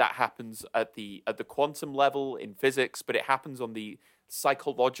 and that happens at the quantum level in physics, but it happens on the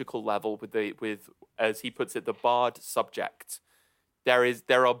psychological level with as he puts it, the barred subject.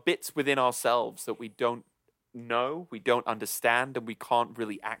 There are bits within ourselves that we don't know, we don't understand, and we can't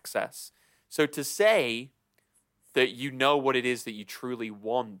really access. So to say that you know what it is that you truly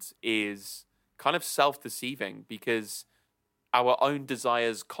want is kind of self-deceiving, because our own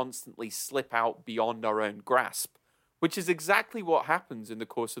desires constantly slip out beyond our own grasp, which is exactly what happens in the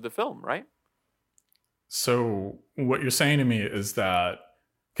course of the film, right? So what you're saying to me is that,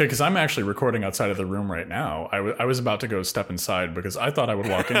 okay, because I'm actually recording outside of the room right now. I was about to go step inside because I thought I would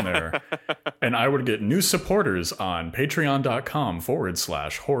walk in there and I would get new supporters on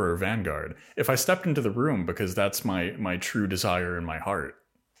patreon.com/horror vanguard if I stepped into the room, because that's my true desire in my heart.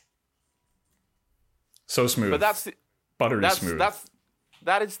 So smooth. But buttery smooth.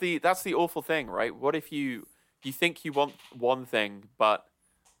 That's the awful thing, right? What if you think you want one thing, but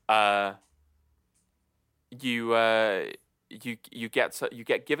you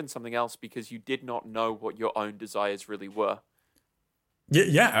get given something else because you did not know what your own desires really were.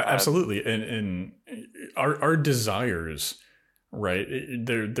 Yeah, absolutely. And our desires, right?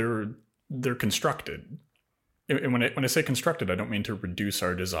 They're constructed. And when I say constructed, I don't mean to reduce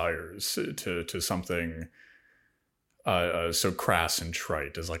our desires to something so crass and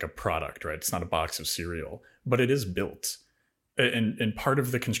trite as like a product, right? It's not a box of cereal, but it is built. And part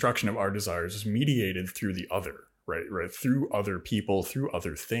of the construction of our desires is mediated through the other, right? Through other people, through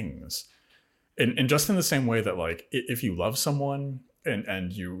other things. And just in the same way that, like, if you love someone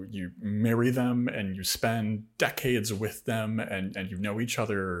and you marry them and you spend decades with them and you know each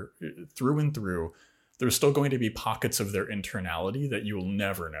other through and through, there's still going to be pockets of their internality that you will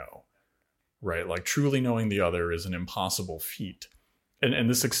never know, right? Like, truly knowing the other is an impossible feat. And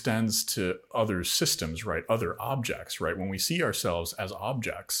this extends to other systems, right? Other objects, right? When we see ourselves as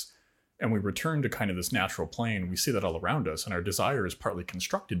objects and we return to kind of this natural plane, we see that all around us, and our desire is partly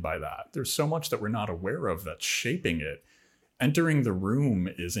constructed by that. There's so much that we're not aware of that's shaping it. Entering the room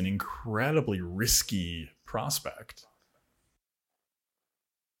is an incredibly risky prospect.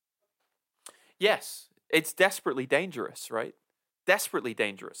 Yes, it's desperately dangerous, right? Desperately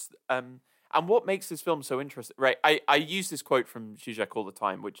dangerous. And what makes this film so interesting, right? I use this quote from Zizek all the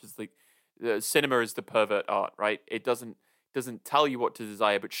time, which is like, cinema is the pervert art, right? It doesn't tell you what to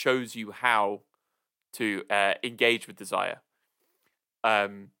desire, but shows you how to engage with desire.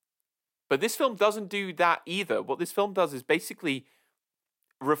 But this film doesn't do that either. What this film does is basically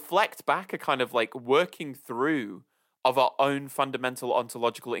reflect back a kind of like working through of our own fundamental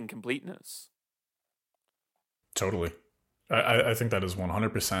ontological incompleteness. Totally. I think that is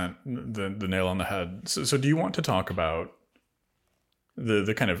 100% the nail on the head. So do you want to talk about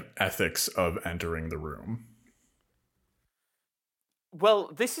the kind of ethics of entering the room?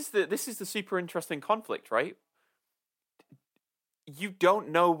 Well, this is the super interesting conflict, right? You don't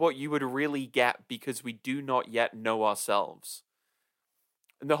know what you would really get because we do not yet know ourselves.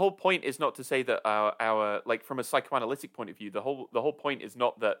 And the whole point is not to say that our like from a psychoanalytic point of view, the whole point is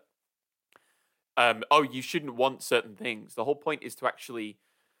not that you shouldn't want certain things. The whole point is to actually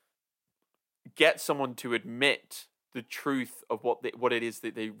get someone to admit the truth of what it is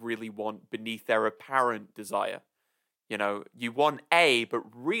that they really want beneath their apparent desire. You know, you want A, but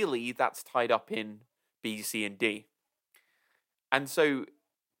really that's tied up in B, C, and D. And so,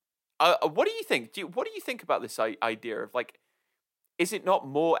 what do you think? What do you think about this idea of like, is it not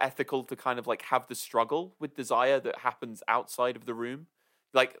more ethical to kind of like have the struggle with desire that happens outside of the room?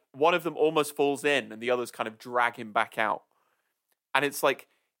 Like one of them almost falls in, and the others kind of drag him back out, and it's like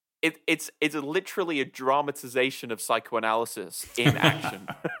it's literally a dramatization of psychoanalysis in action.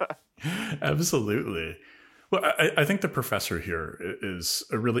 Absolutely. Well, I think the professor here is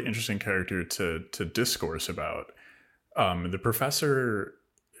a really interesting character to discourse about. The professor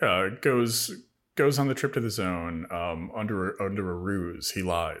goes on the trip to the zone under a ruse. He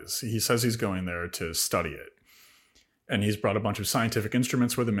lies. He says he's going there to study it, and he's brought a bunch of scientific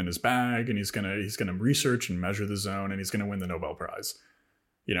instruments with him in his bag, and he's gonna research and measure the zone, and he's gonna win the Nobel Prize.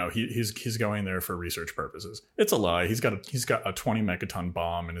 You know, he's going there for research purposes. It's a lie. He's got a 20 megaton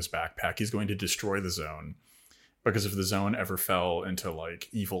bomb in his backpack. He's going to destroy the zone, because if the zone ever fell into like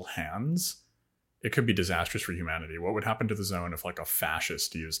evil hands, it could be disastrous for humanity. What would happen to the zone if like a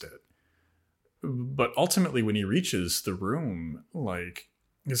fascist used it? But ultimately, when he reaches the room, like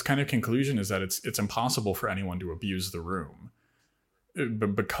his kind of conclusion is that it's impossible for anyone to abuse the room,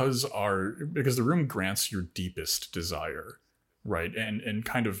 but because the room grants your deepest desire, right? And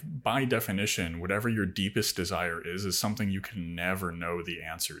kind of by definition, whatever your deepest desire is something you can never know the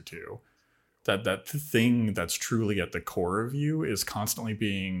answer to. That thing that's truly at the core of you is constantly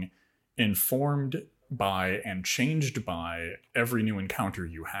being informed by and changed by every new encounter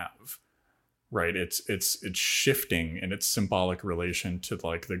you have, right? It's shifting in its symbolic relation to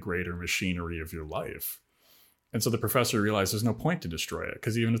like the greater machinery of your life. And so the professor realized there's no point to destroy it,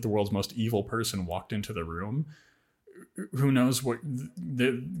 because even if the world's most evil person walked into the room, who knows what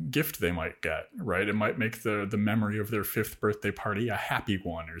the gift they might get, right? It might make the memory of their 5th birthday party a happy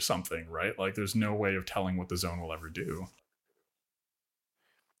one or something, right? Like there's no way of telling what the zone will ever do.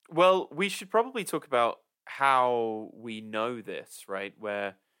 Well, we should probably talk about how we know this, right?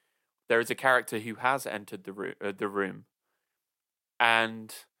 Where there is a character who has entered the room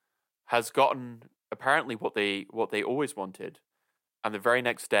and has gotten apparently what they always wanted, and the very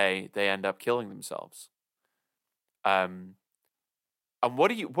next day they end up killing themselves. And what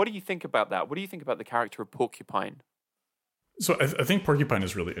do you think about that? What do you think about the character of Porcupine? So I think Porcupine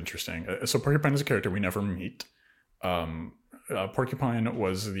is really interesting. So Porcupine is a character we never meet. Porcupine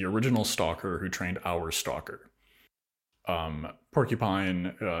was the original stalker who trained our stalker.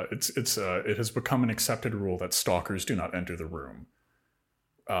 Porcupine, it has become an accepted rule that stalkers do not enter the room.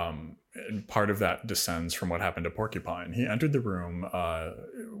 And part of that descends from what happened to Porcupine. He entered the room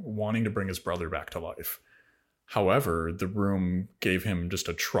wanting to bring his brother back to life. However, the room gave him just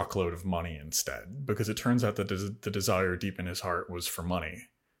a truckload of money instead, because it turns out that the desire deep in his heart was for money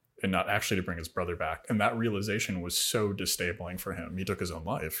and not actually to bring his brother back. And that realization was so disabling for him. He took his own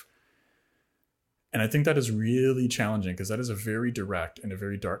life. And I think that is really challenging, because that is a very direct and a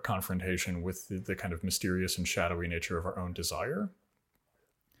very dark confrontation with the kind of mysterious and shadowy nature of our own desire.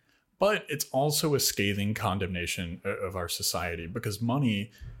 But it's also a scathing condemnation of our society, because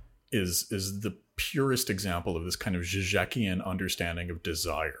money is the purest example of this kind of Zizekian understanding of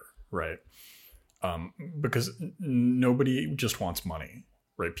desire, right? Because nobody just wants money,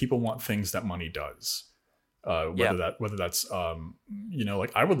 right? People want things that money does. Whether that's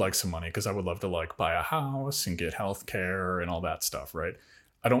like I would like some money because I would love to like buy a house and get health care and all that stuff, right?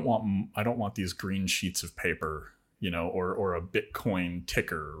 I don't want these green sheets of paper, or a Bitcoin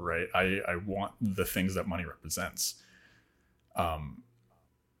ticker, right? I want the things that money represents.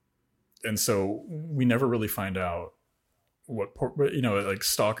 And so we never really find out like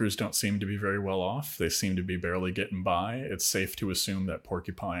stalkers don't seem to be very well off. They seem to be barely getting by. It's safe to assume that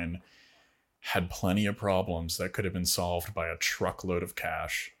Porcupine had plenty of problems that could have been solved by a truckload of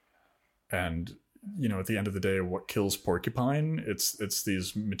cash. And, at the end of the day, what kills Porcupine? It's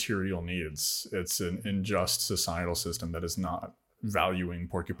these material needs. It's an unjust societal system that is not valuing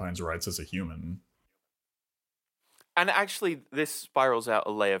Porcupine's rights as a human. And actually, this spirals out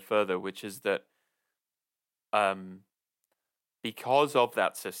a layer further, which is that um, because of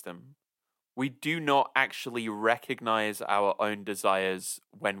that system, we do not actually recognize our own desires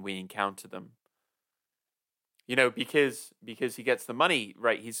when we encounter them. Because he gets the money,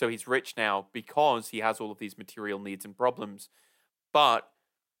 right? He's rich now because he has all of these material needs and problems, but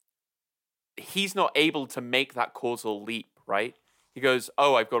he's not able to make that causal leap, right? He goes,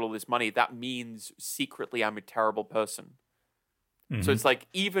 "Oh, I've got all this money. That means secretly I'm a terrible person." Mm-hmm. So it's like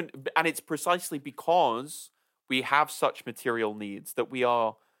and it's precisely because we have such material needs that we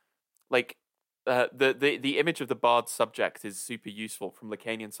are like the image of the bard subject is super useful from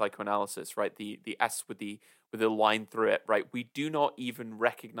Lacanian psychoanalysis, right? The S with the line through it, right? We do not even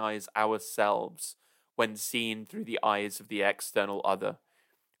recognize ourselves when seen through the eyes of the external other.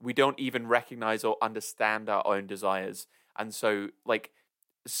 We don't even recognize or understand our own desires. And so, like,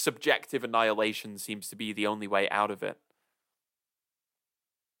 subjective annihilation seems to be the only way out of it.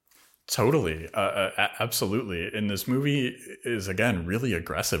 Totally. Absolutely. And this movie is, again, really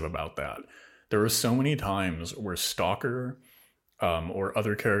aggressive about that. There are so many times where Stalker or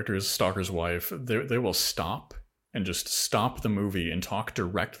other characters, Stalker's wife, they will stop and just stop the movie and talk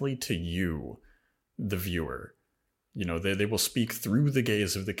directly to you, the viewer. They will speak through the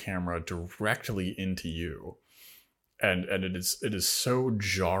gaze of the camera directly into you. And it is so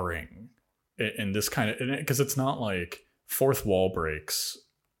jarring in this kind of, because it's not like fourth wall breaks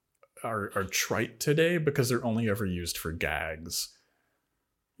are trite today because they're only ever used for gags,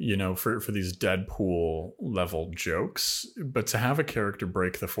 for these Deadpool level jokes. But to have a character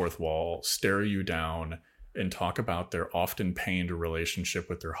break the fourth wall, stare you down, and talk about their often pained relationship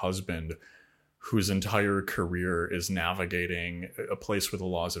with their husband, whose entire career is navigating a place where the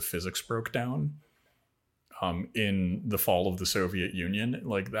laws of physics broke down in the fall of the Soviet Union,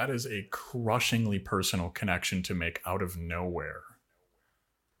 like, that is a crushingly personal connection to make out of nowhere.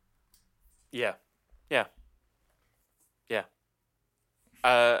 Yeah. Yeah.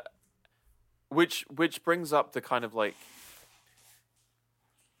 Yeah. Which brings up the kind of like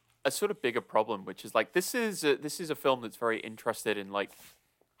a sort of bigger problem, which is like this is a film that's very interested in like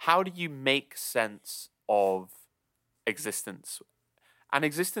how do you make sense of existence, and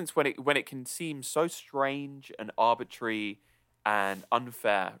existence when it can seem so strange and arbitrary and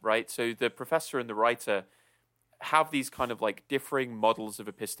unfair, right? So the professor and the writer have these kind of like differing models of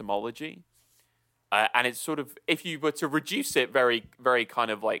epistemology. And it's sort of, if you were to reduce it very, very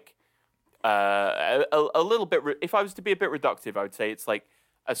kind of like a little bit, if I was to be a bit reductive, I would say it's like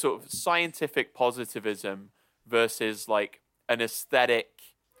a sort of scientific positivism versus like an aesthetic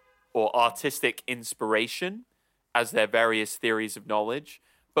or artistic inspiration as their various theories of knowledge.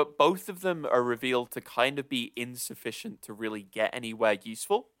 But both of them are revealed to kind of be insufficient to really get anywhere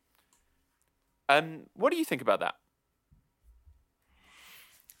useful. What do you think about that?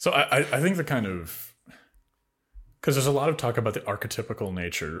 So I think the kind of, because there's a lot of talk about the archetypical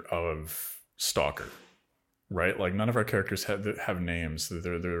nature of Stalker, right? Like, none of our characters have names.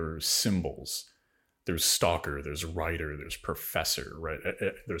 They're symbols. There's Stalker, there's Writer, there's Professor, right?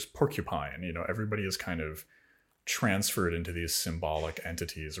 There's Porcupine. Everybody is kind of transferred into these symbolic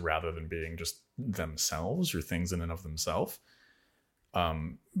entities rather than being just themselves or things in and of themselves.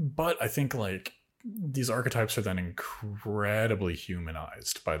 But I think like these archetypes are then incredibly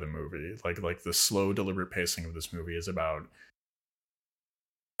humanized by the movie. Like the slow, deliberate pacing of this movie is about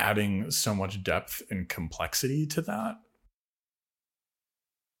adding so much depth and complexity to that.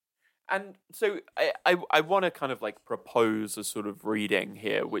 And so I want to kind of like propose a sort of reading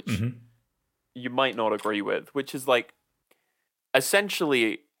here, which you might not agree with, which is like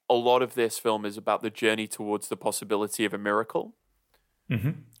essentially a lot of this film is about the journey towards the possibility of a miracle,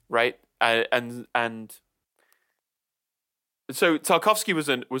 right? And so Tarkovsky was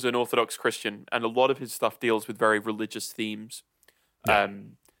an Orthodox Christian, and a lot of his stuff deals with very religious themes,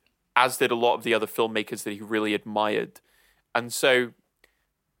 as did a lot of the other filmmakers that he really admired. And so,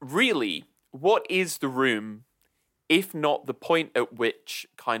 really, what is The Room, if not the point at which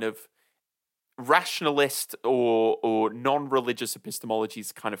kind of rationalist or non-religious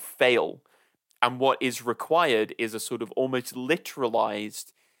epistemologies kind of fail, and what is required is a sort of almost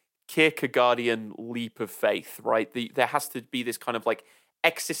literalized Kierkegaardian leap of faith, right? There has to be this kind of like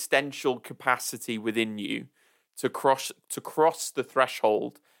existential capacity within you to cross the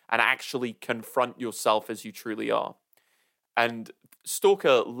threshold and actually confront yourself as you truly are. And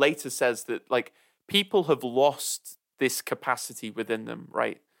Stalker later says that like people have lost this capacity within them,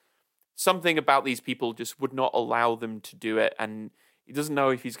 right? something about these people just would not allow them to do it, and he doesn't know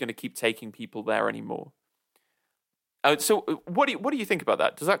if he's going to keep taking people there anymore. So what do you think about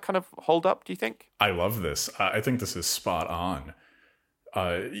that? Does that kind of hold up, do you think? I love this. I think this is spot on.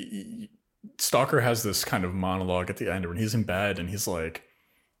 Stalker has this kind of monologue at the end when he's in bed and he's like,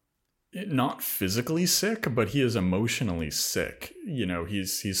 not physically sick, but he is emotionally sick. You know,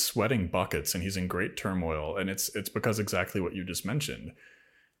 he's sweating buckets and he's in great turmoil, and it's because exactly what you just mentioned,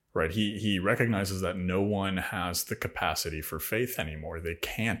 right? He recognizes that no one has the capacity for faith anymore. They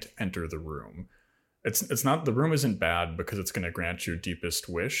can't enter the room. It's not, the room isn't bad because it's going to grant your deepest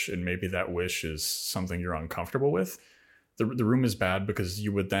wish, and maybe that wish is something you're uncomfortable with. The room is bad because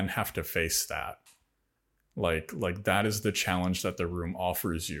you would then have to face that. Like that is the challenge that the room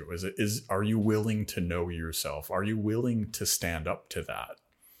offers you. Are you willing to know yourself? Are you willing to stand up to that?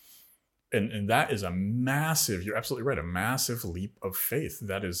 And that is a massive, you're absolutely right, a massive leap of faith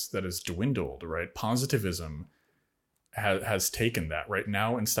that is dwindled, right? Positivism has taken that. Right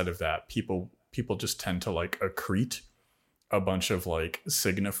now, instead of that, people just tend to like accrete a bunch of like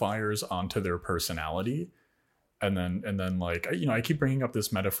signifiers onto their personality. And then like, you know, I keep bringing up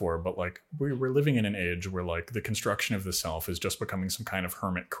this metaphor, but like we're living in an age where like the construction of the self is just becoming some kind of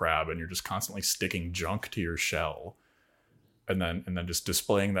hermit crab, and you're just constantly sticking junk to your shell and then just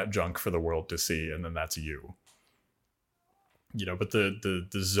displaying that junk for the world to see. And then that's you, you know, but the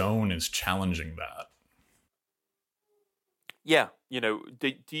zone is challenging that. Yeah. You know,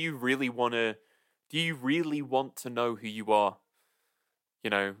 do you really want to know who you are?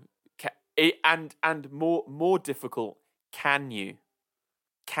 You know, and more difficult, can you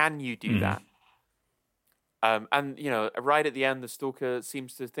do that? And you know, right at the end, the stalker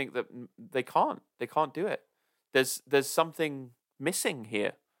seems to think that they can't do it. There's something missing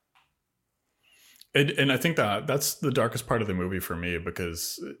here. And I think that's the darkest part of the movie for me,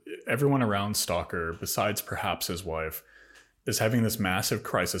 because everyone around Stalker, besides perhaps his wife, is having this massive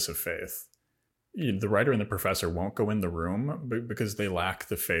crisis of faith. The writer and the professor won't go in the room because they lack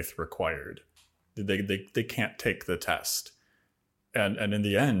the faith required. They can't take the test. And in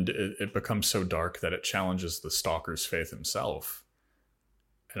the end, it becomes so dark that it challenges the stalker's faith himself.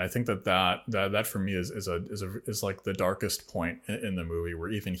 And I think that for me is like the darkest point in the movie, where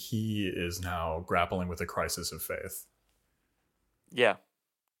even he is now grappling with a crisis of faith. Yeah.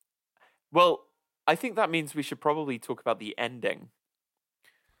 Well, I think that means we should probably talk about the ending.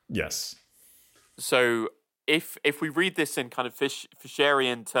 Yes. So if we read this in kind of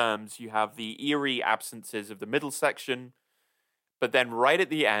Fisherian terms, you have the eerie absences of the middle section, but then right at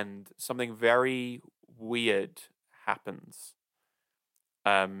the end, something very weird happens.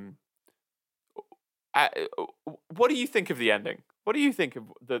 What do you think of the ending? What do you think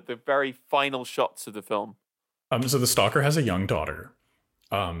of the very final shots of the film? So the stalker has a young daughter.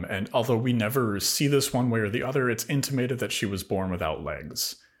 And although we never see this one way or the other, it's intimated that she was born without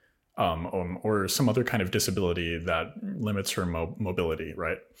legs. Or some other kind of disability that limits her mobility,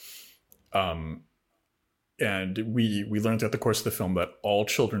 right? And we learned throughout the course of the film that all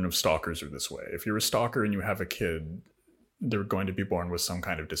children of stalkers are this way. If you're a stalker and you have a kid, they're going to be born with some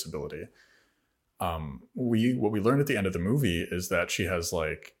kind of disability. What we learned at the end of the movie is that she has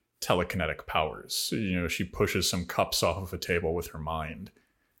like telekinetic powers. You know, she pushes some cups off of a table with her mind,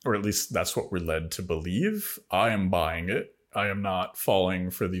 or at least that's what we're led to believe. I am buying it. I am not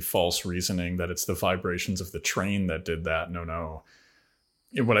falling for the false reasoning that it's the vibrations of the train that did that. No.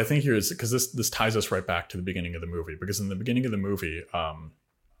 And what I think here is, because this ties us right back to the beginning of the movie, because in the beginning of the movie,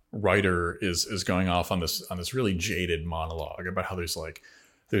 Ryder is going off on this really jaded monologue about how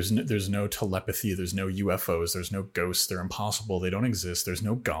there's no telepathy, there's no UFOs, there's no ghosts, they're impossible, they don't exist, there's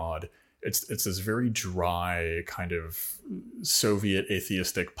no God. It's this very dry kind of Soviet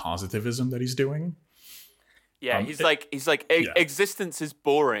atheistic positivism that he's doing. Yeah, he's like existence is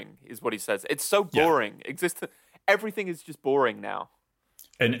boring, is what he says. It's so boring. Yeah. Everything is just boring now.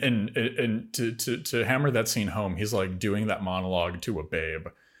 And to hammer that scene home, he's like doing that monologue to a babe.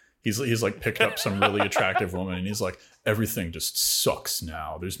 He's like picked up some really attractive woman, and he's like, everything just sucks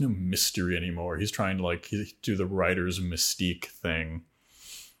now. There's no mystery anymore. He's trying to like do the writer's mystique thing.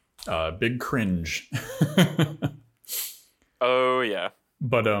 Big cringe. Oh yeah.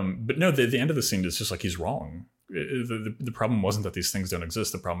 But no, the end of the scene is just like he's wrong. The problem wasn't that these things don't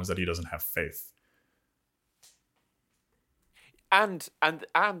exist. The problem is that he doesn't have faith. And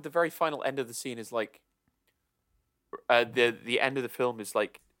the very final end of the scene is like the end of the film is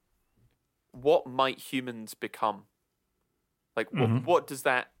like, what might humans become? Like what does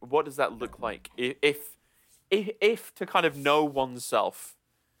that look like if to kind of know oneself,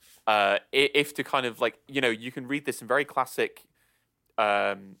 if to kind of like, you know, you can read this in very classic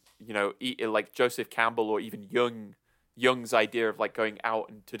like Joseph Campbell or even Jung's idea of like going out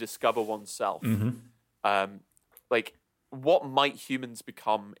and to discover oneself. Like, what might humans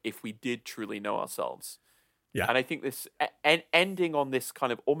become if we did truly know ourselves? Yeah. And I think this ending on this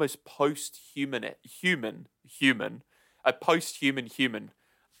kind of almost post-human, a post-human human.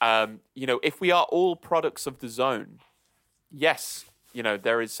 If we are all products of the zone, yes,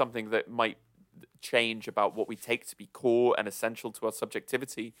 there is something that might change about what we take to be core and essential to our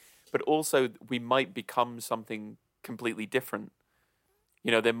subjectivity, but also we might become something completely different.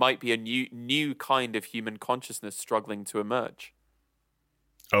 There might be a new kind of human consciousness struggling to emerge.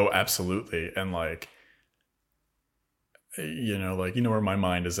 Oh, absolutely. And like, where my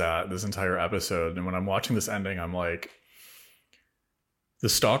mind is at this entire episode. And when I'm watching this ending, I'm like, the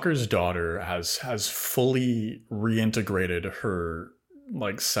stalker's daughter has fully reintegrated her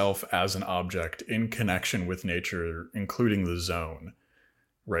like self as an object in connection with nature, including the zone,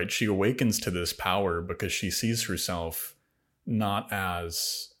 right? She awakens to this power because she sees herself not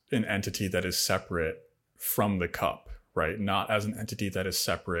as an entity that is separate from the cup, right? Not as an entity that is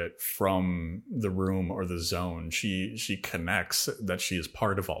separate from the room or the zone. She connects that she is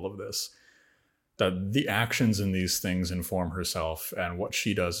part of all of this, that the actions in these things inform herself, and what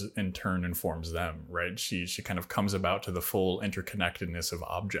she does in turn informs them, right? She kind of comes about to the full interconnectedness of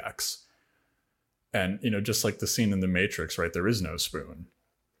objects. And, just like the scene in The Matrix, right? There is no spoon.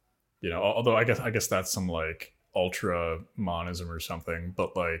 Although I guess that's some like ultra monism or something,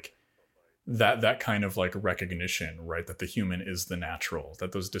 but like that kind of like recognition, right? That the human is the natural,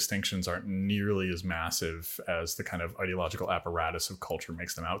 that those distinctions aren't nearly as massive as the kind of ideological apparatus of culture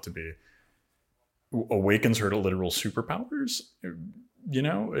makes them out to be, awakens her to literal superpowers.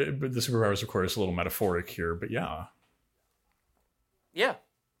 But the superpowers, of course, a little metaphoric here, but yeah. Yeah.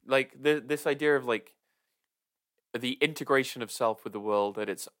 Like this idea of like the integration of self with the world at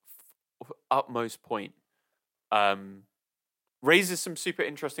its utmost point raises some super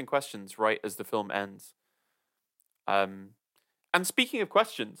interesting questions right as the film ends. And speaking of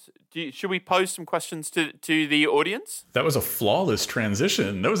questions, should we pose some questions to the audience? That was a flawless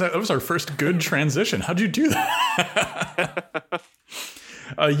transition. That was our first good transition. How'd you do that?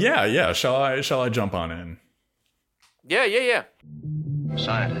 Yeah. Shall I jump on in? Yeah.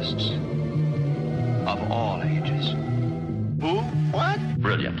 Scientists of all ages. Who? What?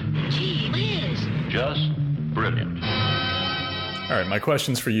 Brilliant. Gee whiz. Just brilliant. All right, my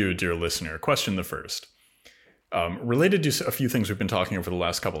questions for you, dear listener. Question the first. Related to a few things we've been talking over the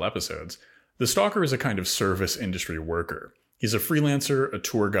last couple episodes, the stalker is a kind of service industry worker. He's a freelancer, a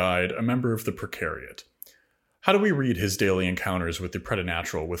tour guide, a member of the precariat. How do we read his daily encounters with the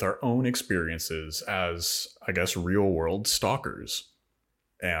preternatural with our own experiences as, I guess, real-world stalkers?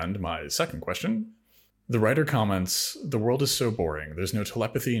 And my second question, the writer comments, the world is so boring. There's no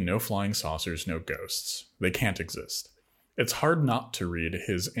telepathy, no flying saucers, no ghosts. They can't exist. It's hard not to read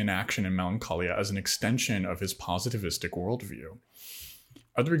his inaction and melancholia as an extension of his positivistic worldview.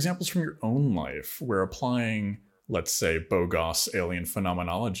 Are there examples from your own life where applying, let's say, bogus alien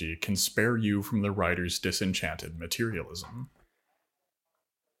phenomenology can spare you from the writer's disenchanted materialism?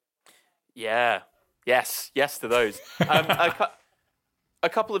 Yeah. Yes to those. A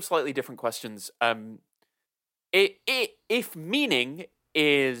couple of slightly different questions. If meaning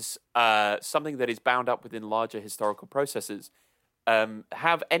is something that is bound up within larger historical processes,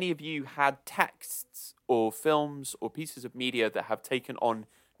 have any of you had texts or films or pieces of media that have taken on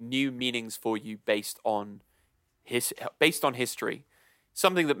new meanings for you based on history?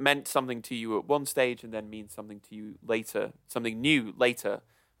 Something that meant something to you at one stage and then means something to you later, something new later,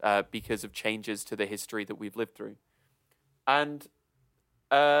 because of changes to the history that we've lived through. And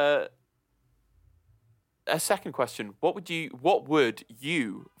a second question: What would you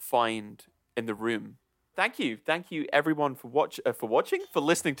find in the room? Thank you everyone for watching, for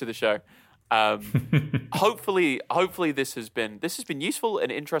listening to the show. Hopefully this has been useful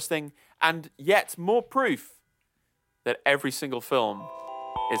and interesting, and yet more proof that every single film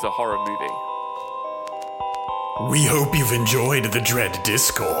is a horror movie. We hope you've enjoyed the Dread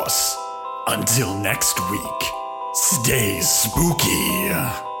Discourse. Until next week, stay spooky.